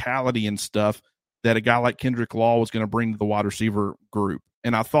physicality and stuff that a guy like Kendrick Law was going to bring to the wide receiver group.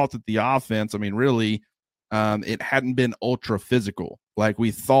 And I thought that the offense, really, it hadn't been ultra physical like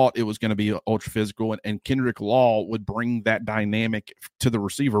we thought it was going to be ultra physical, and Kendrick Law would bring that dynamic to the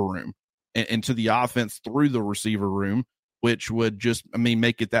receiver room and to the offense through the receiver room, which would just,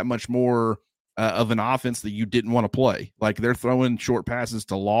 make it that much more of an offense that you didn't want to play. Like, they're throwing short passes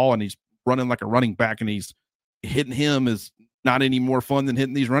to Law, and he's running like a running back, and he's hitting him is not any more fun than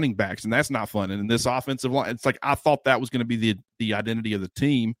hitting these running backs, and that's not fun. And in this offensive line, it's like I thought that was going to be the identity of the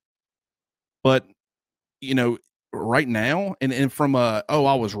team, but right now, and from I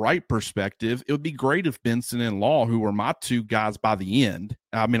was right perspective, it would be great if Benson and Law, who were my two guys by the end,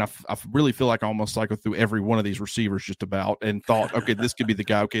 I really feel like I almost cycled through every one of these receivers just about and thought, okay, this could be the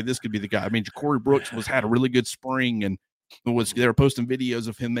guy. Okay, this could be the guy. Ja'Cory Brooks had a really good spring, and they were posting videos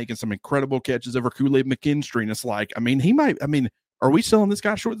of him making some incredible catches over Kool-Aid McKinstry, and it's like, he might, are we selling this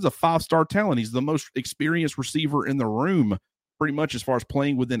guy short? This is a 5-star talent. He's the most experienced receiver in the room, pretty much, as far as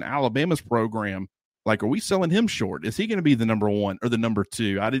playing within Alabama's program. Like, are we selling him short? Is he going to be the number one or the number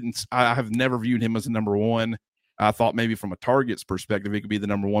two? I have never viewed him as a number one. I thought maybe from a targets perspective, he could be the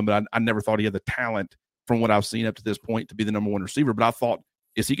number one, but I never thought he had the talent from what I've seen up to this point to be the number one receiver. But I thought,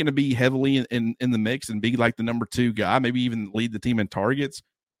 is he going to be heavily in the mix and be like the number two guy, maybe even lead the team in targets?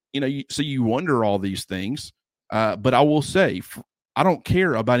 So you wonder all these things. But I will say, I don't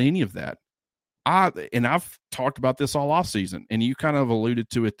care about any of that. I've talked about this all off season, and you kind of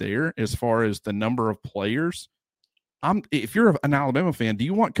alluded to it there as far as the number of players. If you're an Alabama fan, do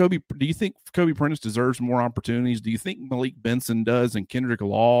you think Kobe Prentice deserves more opportunities? Do you think Malik Benson does, and Kendrick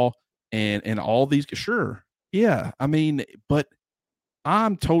Law and all these? Sure. Yeah. But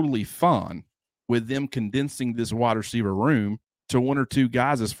I'm totally fine with them condensing this wide receiver room to one or two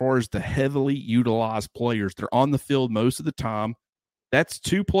guys as far as the heavily utilized players. They're on the field most of the time. That's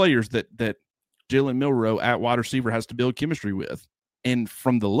two players that Jalen Milroe at wide receiver has to build chemistry with. And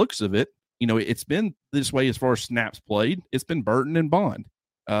from the looks of it, it's been this way as far as snaps played. It's been Burton and Bond.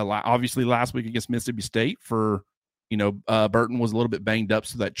 Obviously, last week against Mississippi State, Burton was a little bit banged up,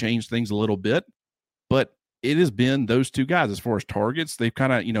 so that changed things a little bit. But it has been those two guys as far as targets. They've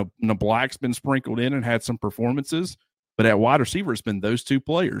kind of, Black's been sprinkled in and had some performances, but at wide receiver, it's been those two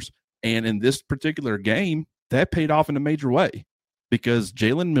players. And in this particular game, that paid off in a major way, because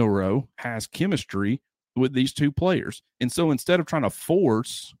Jalen Milroe has chemistry with these two players. And so instead of trying to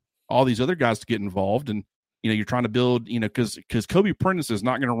force all these other guys to get involved, and, you're trying to build, because Kobe Prentice is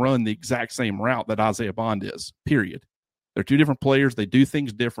not going to run the exact same route that Isaiah Bond is, period. They're two different players. They do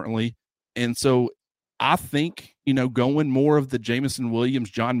things differently. And so I think, going more of the Jameson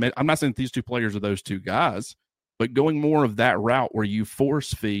Williams, I'm not saying these two players are those two guys, but going more of that route where you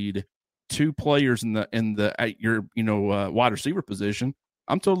force feed two players at your wide receiver position,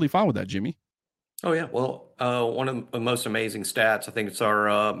 I'm totally fine with that, Jimmy. Oh yeah, well, one of the most amazing stats, I think it's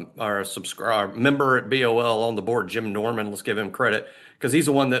our subscriber member at BOL on the board, Jim Norman. Let's give him credit, because he's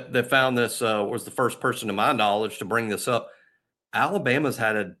the one that found this. Was the first person to my knowledge to bring this up. Alabama's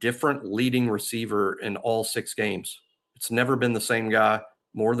had a different leading receiver in all 6 games. It's never been the same guy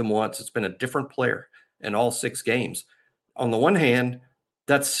more than once. It's been a different player in all 6 games. On the one hand,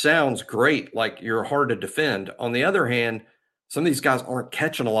 that sounds great, like you're hard to defend. On the other hand, some of these guys aren't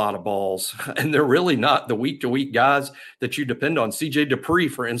catching a lot of balls, and they're really not the week-to-week guys that you depend on. C.J. Dupree,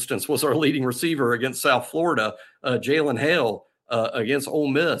 for instance, was our leading receiver against South Florida. Jalen Hale against Ole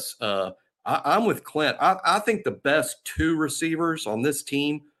Miss. I'm with Clint. I think the best 2 receivers on this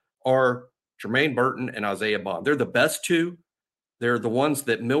team are Jermaine Burton and Isaiah Bond. They're the best 2. They're the ones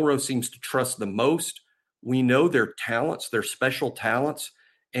that Milroe seems to trust the most. We know their talents, their special talents,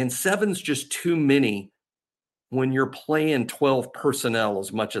 and 7's just too many when you're playing 12 personnel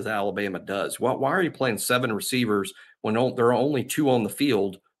as much as Alabama does. Why are you playing 7 receivers when there are only 2 on the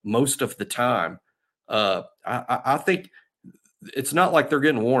field most of the time? I think it's not like they're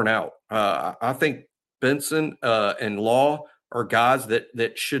getting worn out. I think Benson and Law are guys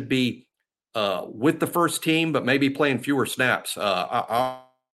that should be with the first team, but maybe playing fewer snaps. I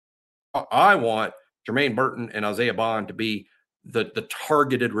want Jermaine Burton and Isaiah Bond to be the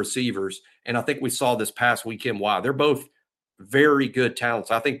targeted receivers. And I think we saw this past weekend why. They're both very good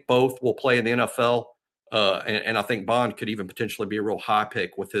talents. I think both will play in the NFL. And I think Bond could even potentially be a real high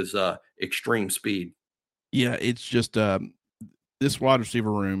pick with his extreme speed. Yeah, it's just this wide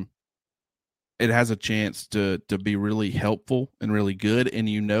receiver room. It has a chance to be really helpful and really good. And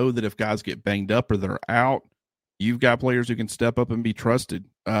you know that if guys get banged up or they're out, you've got players who can step up and be trusted.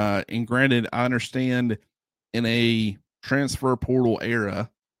 And granted, I understand in a transfer portal era,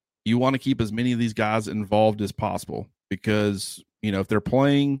 you want to keep as many of these guys involved as possible because, if they're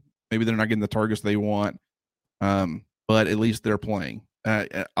playing, maybe they're not getting the targets they want, but at least they're playing.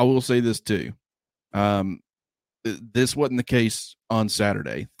 I will say this too. This wasn't the case on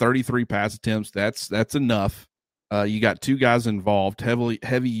Saturday. 33 pass attempts. That's enough. You got two guys involved,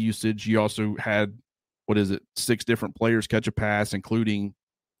 heavy usage. You also had, 6 different players catch a pass, including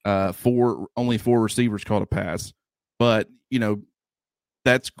only 4 receivers caught a pass. But,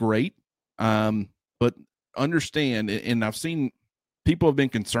 that's great. But understand, and I've seen people have been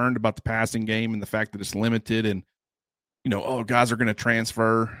concerned about the passing game and the fact that it's limited and, guys are going to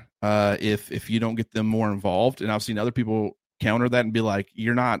transfer if you don't get them more involved. And I've seen other people counter that and be like,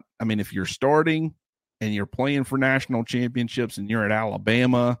 you're not, if you're starting and you're playing for national championships and you're at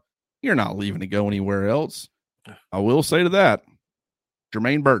Alabama, you're not leaving to go anywhere else. I will say to that,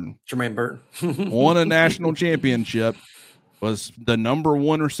 Jermaine Burton won a national championship, was the number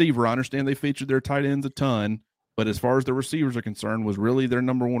 1 receiver. I understand they featured their tight ends a ton, but as far as the receivers are concerned, was really their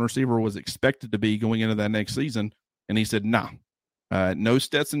number 1 receiver, was expected to be going into that next season. And he said, nah, no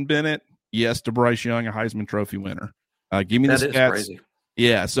Stetson Bennett. Yes to Bryce Young, a Heisman Trophy winner. Give me the stats. That is crazy.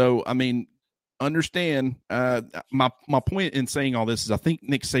 Yeah, so, understand my point in saying all this is I think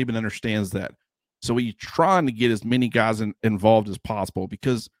Nick Saban understands that. So he's trying to get as many guys involved as possible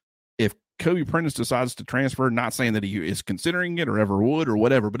because if Kobe Prentice decides to transfer, not saying that he is considering it or ever would or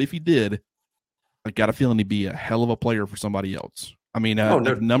whatever, but if he did, I got a feeling he'd be a hell of a player for somebody else.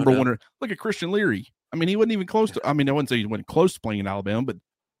 Number one. Look at Christian Leary. He wasn't even close to. I wouldn't say he wasn't close to playing in Alabama, but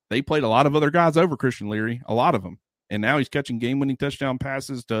they played a lot of other guys over Christian Leary, a lot of them, and now he's catching game-winning touchdown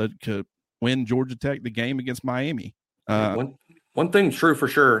passes to win Georgia Tech the game against Miami. One thing's true for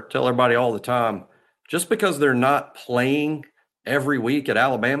sure. Tell everybody all the time: just because they're not playing every week at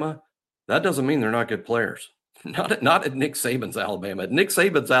Alabama, that doesn't mean they're not good players. Not at Nick Saban's Alabama. At Nick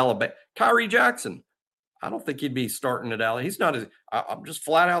Saban's Alabama, Kyrie Jackson. I don't think he'd be starting at Alabama. He's not as. I'm just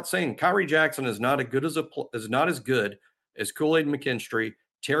flat out saying Kyrie Jackson is not not as good as Kool-Aid McKinstry,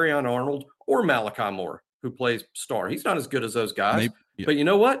 Terrion Arnold, or Malachi Moore, who plays star. He's not as good as those guys. But you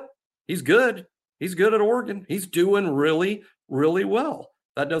know what? He's good. He's good at Oregon. He's doing really, really well.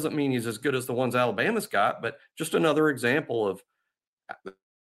 That doesn't mean he's as good as the ones Alabama's got, but just another example of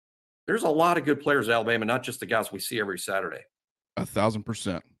there's a lot of good players at Alabama, not just the guys we see every Saturday.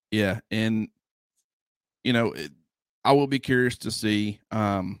 1,000%. Yeah. And, I will be curious to see,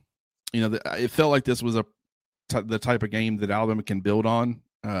 it felt like this was the type of game that Alabama can build on.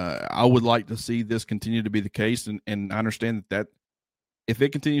 I would like to see this continue to be the case. And I understand that if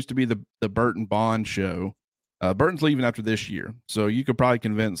it continues to be the Burton Bond show, Burton's leaving after this year. So you could probably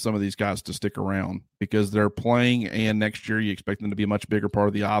convince some of these guys to stick around because they're playing, and next year you expect them to be a much bigger part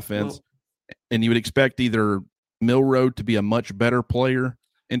of the offense. And you would expect either Milroe to be a much better player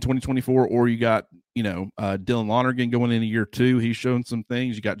in 2024, or you got, Dylan Lonergan going into year 2. He's shown some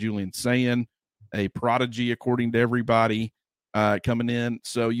things. You got Julian Sayin, a prodigy according to everybody, coming in.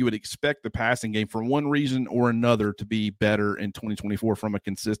 So you would expect the passing game for one reason or another to be better in 2024 from a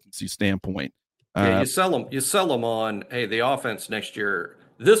consistency standpoint. You sell them on, hey, the offense next year.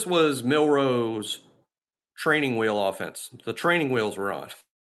 This was Milroe's training wheel offense. The training wheels were on.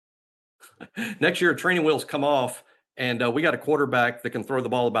 Next year, training wheels come off, and we got a quarterback that can throw the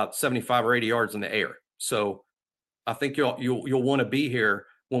ball about 75 or 80 yards in the air. So I think you'll want to be here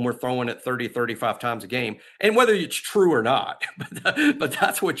when we're throwing it 30, 35 times a game. And whether it's true or not, but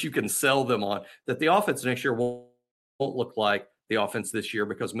that's what you can sell them on, that the offense next year won't look like the offense this year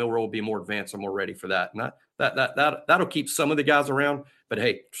because Milroe will be more advanced and more ready for that. And that'll keep some of the guys around. But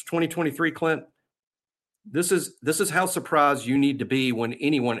hey, it's 2023, Clint. This is how surprised you need to be when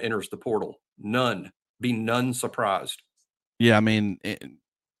anyone enters the portal. Be none surprised. Yeah,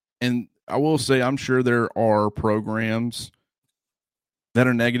 and I will say I'm sure there are programs that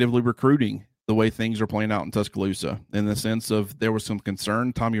are negatively recruiting the way things are playing out in Tuscaloosa, in the sense of there was some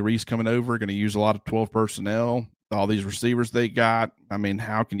concern. Tommy Rees coming over, going to use a lot of 12 personnel, all these receivers they got.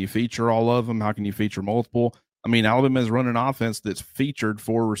 How can you feature all of them? How can you feature multiple? Alabama has run an offense that's featured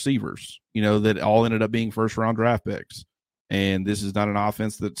 4 receivers, that all ended up being first-round draft picks. And this is not an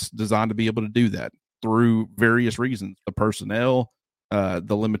offense that's designed to be able to do that through various reasons. The personnel, the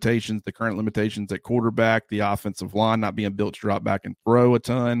current limitations at quarterback, the offensive line not being built to drop back and throw a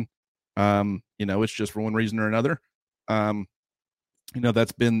ton. It's just for one reason or another.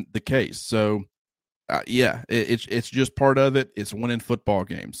 That's been the case. So It's just part of it. It's winning football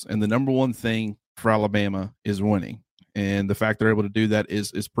games, and the number one thing for Alabama is winning, and the fact they're able to do that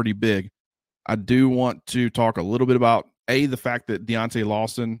is pretty big. I do want to talk a little bit about the fact that Deontay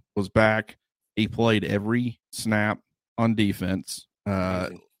Lawson was back. He played every snap on defense.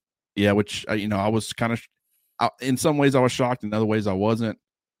 Which I was kind of in some ways I was shocked, in other ways I wasn't.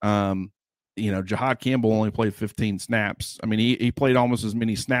 Jahad Campbell only played 15 snaps. I mean, he played almost as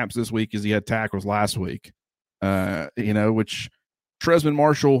many snaps this week as he had tackles last week. Which Tresman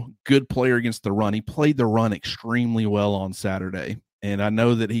Marshall, good player against the run. He played the run extremely well on Saturday. And I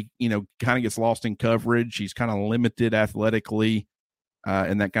know that he, kind of gets lost in coverage. He's kind of limited athletically,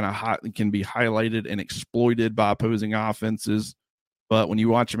 and that kind of can be highlighted and exploited by opposing offenses. But when you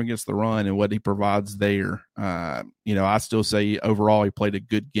watch him against the run and what he provides there, I still say overall he played a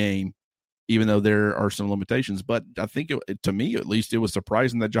good game, even though there are some limitations. But I think, to me at least, it was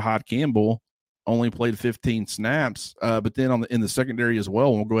surprising that Jahad Campbell only played 15 snaps. But then in the secondary as well,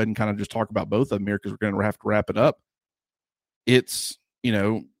 and we'll go ahead and kind of just talk about both of them here because we're going to have to wrap it up. It's,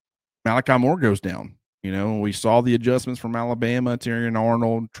 Malachi Moore goes down. We saw the adjustments from Alabama, Terrion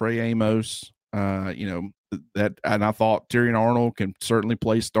Arnold, Trey Amos, and I thought Terrion Arnold can certainly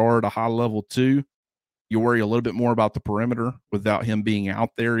play star at a high level too. You worry a little bit more about the perimeter without him being out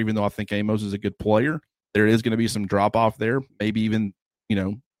there, even though I think Amos is a good player. There is going to be some drop off there, maybe even,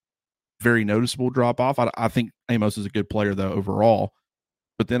 very noticeable drop off. I think Amos is a good player though overall.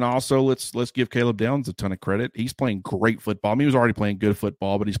 But then also let's give Caleb Downs a ton of credit. He's playing great football. I mean, he was already playing good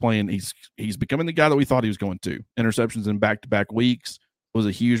football, but he's becoming the guy that we thought he was going to. Interceptions in back-to-back weeks was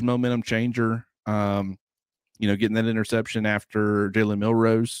a huge momentum changer. Getting that interception after Jalen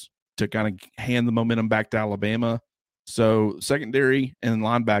Milrose to kind of hand the momentum back to Alabama. So secondary and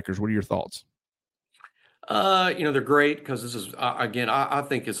linebackers, what are your thoughts? They're great because this is, again, I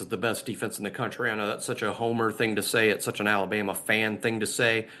think this is the best defense in the country. I know that's such a homer thing to say. It's such an Alabama fan thing to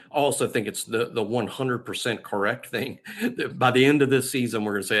say. I also think it's the 100% correct thing. By the end of this season,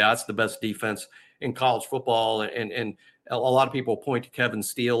 we're going to say that's the best defense in college football. And a lot of people point to Kevin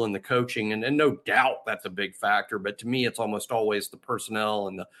Steele and the coaching, and no doubt that's a big factor. But to me, it's almost always the personnel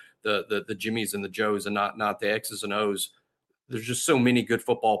and the Jimmies and the Joes and not the X's and O's. There's just so many good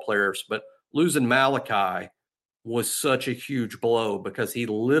football players, but losing Malachi was such a huge blow because he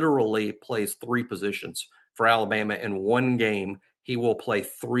literally plays three positions for Alabama in one game. He will play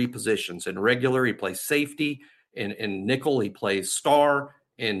three positions. In regular, he plays safety. In nickel, he plays star.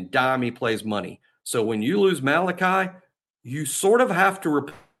 In dime, he plays money. So when you lose Malachi, you sort of have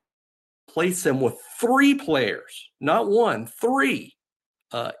to replace him with three players, not one, three.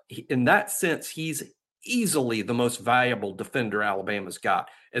 In that sense, he's easily the most valuable defender Alabama's got.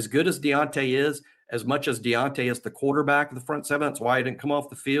 As good as Deontay is, as much as Deontay is the quarterback of the front seven, that's why he didn't come off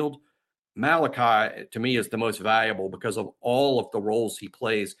the field. Malachi, to me, is the most valuable because of all of the roles he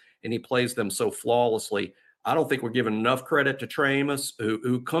plays, and he plays them so flawlessly. I don't think we're giving enough credit to Trey Amos,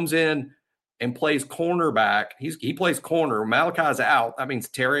 who comes in and plays cornerback. He plays corner. Malachi's out. That means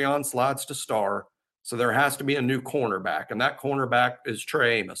Terrion slides to star. So there has to be a new cornerback, and that cornerback is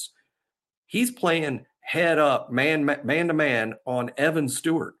Trey Amos. He's playing head up, man to man on Evan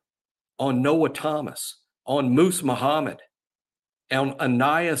Stewart, on Noah Thomas, on Moose Muhammad, on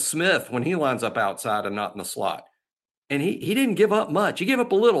Anaya Smith when he lines up outside and not in the slot. And he didn't give up much. He gave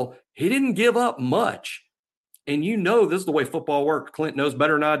up a little. He didn't give up much. And this is the way football works. Clint knows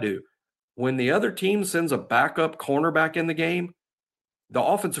better than I do. When the other team sends a backup cornerback in the game, the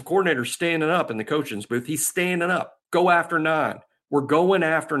offensive coordinator's standing up in the coaching's booth. He's standing up. Go after 9. We're going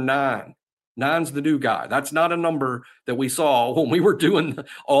after 9. 9's the new guy. That's not a number that we saw when we were doing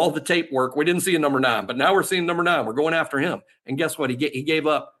all the tape work. We didn't see a number 9, but now we're seeing number 9. We're going after him. And guess what? He gave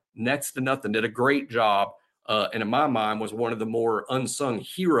up next to nothing, did a great job. And in my mind was one of the more unsung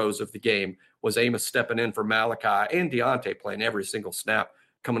heroes of the game was Amos stepping in for Malachi and Deontay playing every single snap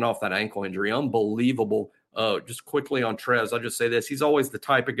coming off that ankle injury. Unbelievable. Just quickly on Trez, I'll just say this. He's always the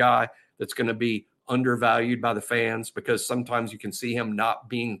type of guy that's going to be undervalued by the fans because sometimes you can see him not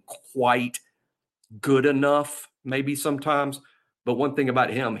being quite good enough, maybe sometimes. But one thing about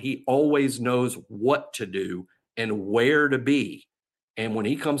him, he always knows what to do and where to be. And when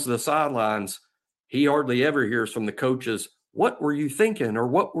he comes to the sidelines, he hardly ever hears from the coaches, what were you thinking or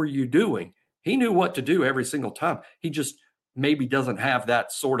what were you doing? He knew what to do every single time. He just maybe doesn't have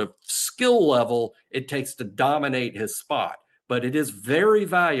that sort of skill level it takes to dominate his spot. But it is very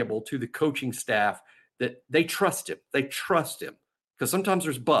valuable to the coaching staff that they trust him. They trust him because sometimes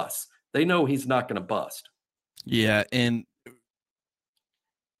there's busts. They know he's not going to bust. Yeah, and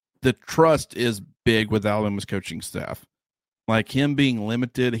the trust is big with Alabama's coaching staff. Like him being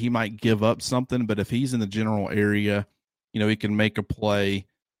limited, he might give up something, but if he's in the general area, he can make a play.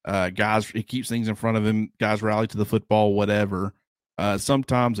 Guys, he keeps things in front of him. Guys rally to the football, whatever.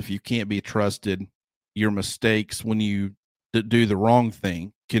 Sometimes if you can't be trusted, your mistakes when you do the wrong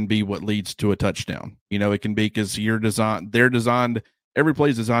thing can be what leads to a touchdown. It can be because they're designed, every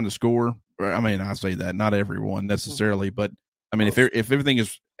play is designed to score. I mean, I say that, not everyone necessarily, but I mean, if everything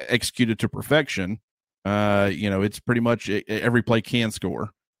is executed to perfection, it's pretty much every play can score.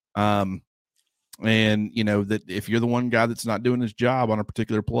 And that if you're the one guy that's not doing his job on a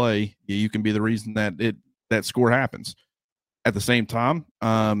particular play, you can be the reason that score happens. At the same time,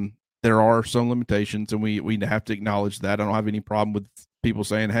 there are some limitations, and we have to acknowledge that. I don't have any problem with people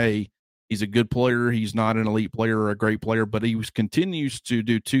saying, hey, he's a good player. He's not an elite player or a great player, but he continues to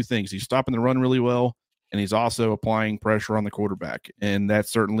do two things. He's stopping the run really well, and he's also applying pressure on the quarterback. And that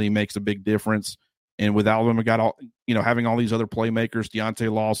certainly makes a big difference. And with Alabama having all these other playmakers,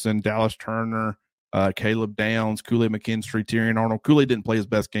 Deontay Lawson, Dallas Turner, Caleb Downs, Kool-Aid McKinstry, Tyrion Arnold. Kool-Aid didn't play his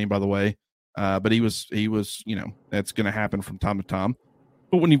best game, by the way, but he was that's going to happen from time to time.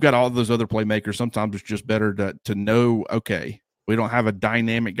 But when you've got all those other playmakers, sometimes it's just better to know, okay, we don't have a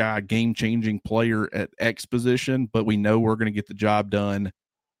dynamic guy, game-changing player at X position, but we know we're going to get the job done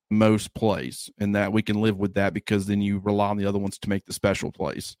most plays, and that we can live with that because then you rely on the other ones to make the special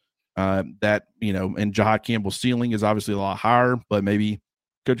plays. And Jahad Campbell's ceiling is obviously a lot higher, but maybe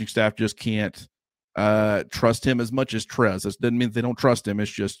coaching staff just can't trust him as much as Trez. This doesn't mean they don't trust him. It's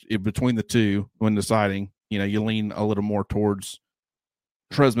just between the two when deciding, you lean a little more towards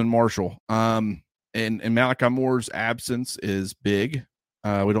Tresman Marshall. And Malachi Moore's absence is big.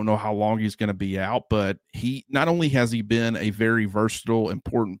 We don't know how long he's going to be out, but he not only has he been a very versatile,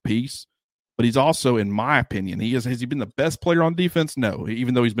 important piece, but he's also, in my opinion, has he been the best player on defense? No,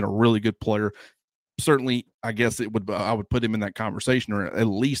 even though he's been a really good player. Certainly, I guess I would put him in that conversation, or at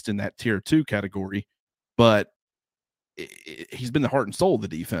least in that tier 2 category. But he's been the heart and soul of the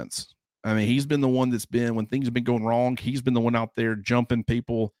defense. I mean, he's been the one that's been, when things have been going wrong, he's been the one out there jumping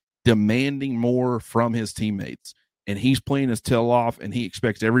people, demanding more from his teammates. And he's playing his tail off, and he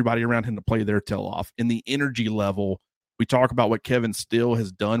expects everybody around him to play their tail off. In the energy level, we talk about what Kevin Steele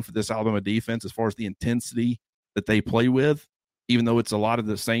has done for this Alabama defense as far as the intensity that they play with, even though it's a lot of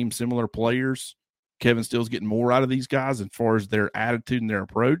the same similar players. Kevin Steele's getting more out of these guys as far as their attitude and their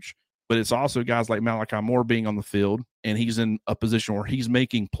approach, but it's also guys like Malachi Moore being on the field, and he's in a position where he's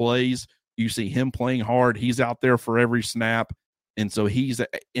making plays. You see him playing hard. He's out there for every snap, and so he's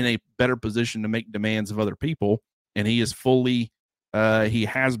in a better position to make demands of other people, and he is fully he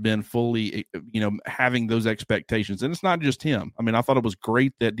has been fully, having those expectations. And it's not just him. I mean, I thought it was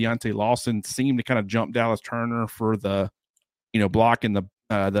great that Deontay Lawson seemed to kind of jump Dallas Turner for the, block in the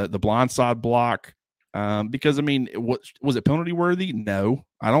blindside block. Because, I mean, was it penalty worthy? No,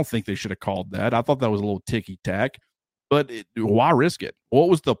 I don't think they should have called that. I thought that was a little ticky-tack. But why risk it? What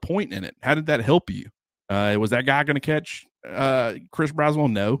was the point in it? How did that help you? Was that guy going to catch Chris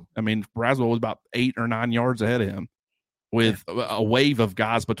Braswell? No. I mean, Braswell was about 8 or 9 yards ahead of him with a wave of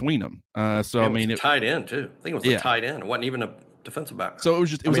guys between them. So, I mean, it tight end, too. I think it was a tight end. It wasn't even a defensive back. So it was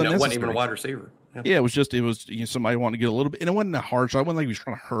just, it wasn't even a wide receiver. Yeah, it was somebody wanted to get a little bit, and it wasn't a hard shot. I wasn't like he was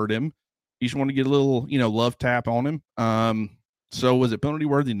trying to hurt him. He just wanted to get a little, love tap on him. So was it penalty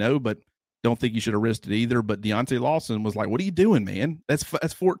worthy? No, but don't think you should have risked it either. But Deontay Lawson was like, what are you doing, man? That's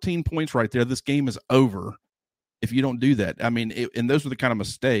 14 points right there. This game is over if you don't do that. I mean, and those are the kind of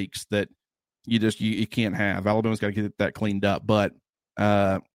mistakes that you can't have. Alabama's got to get that cleaned up. But,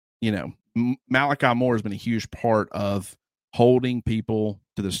 Malachi Moore has been a huge part of holding people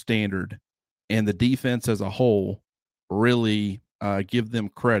to the standard, and the defense as a whole really give them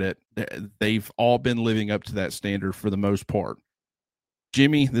credit. They've all been living up to that standard for the most part.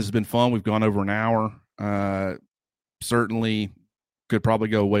 Jimmy, this has been fun. We've gone over an hour. Certainly could probably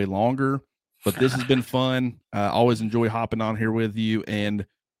go way longer, but this has been fun. Always enjoy hopping on here with you, and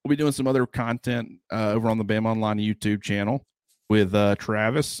we'll be doing some other content over on the Bama Online YouTube channel with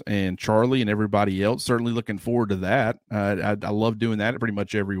Travis and Charlie and everybody else. Certainly looking forward to that. I love doing that pretty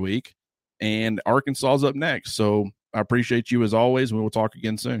much every week. And Arkansas is up next, so I appreciate you as always, and we will talk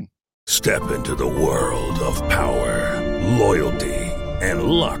again soon. Step into the world of power, loyalty, and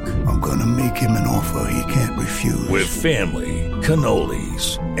luck. I'm going to make him an offer he can't refuse. With family,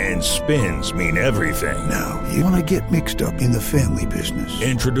 cannolis, and spins mean everything. Now, you want to get mixed up in the family business.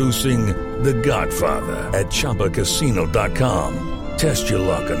 Introducing The Godfather at ChumbaCasino.com. Test your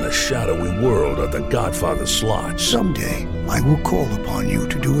luck in the shadowy world of The Godfather slot. Someday, I will call upon you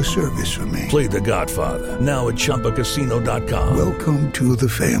to do a service for me. Play The Godfather, now at ChumbaCasino.com. Welcome to the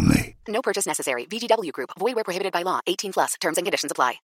family. No purchase necessary. VGW Group. Void where prohibited by law. 18+. Terms and conditions apply.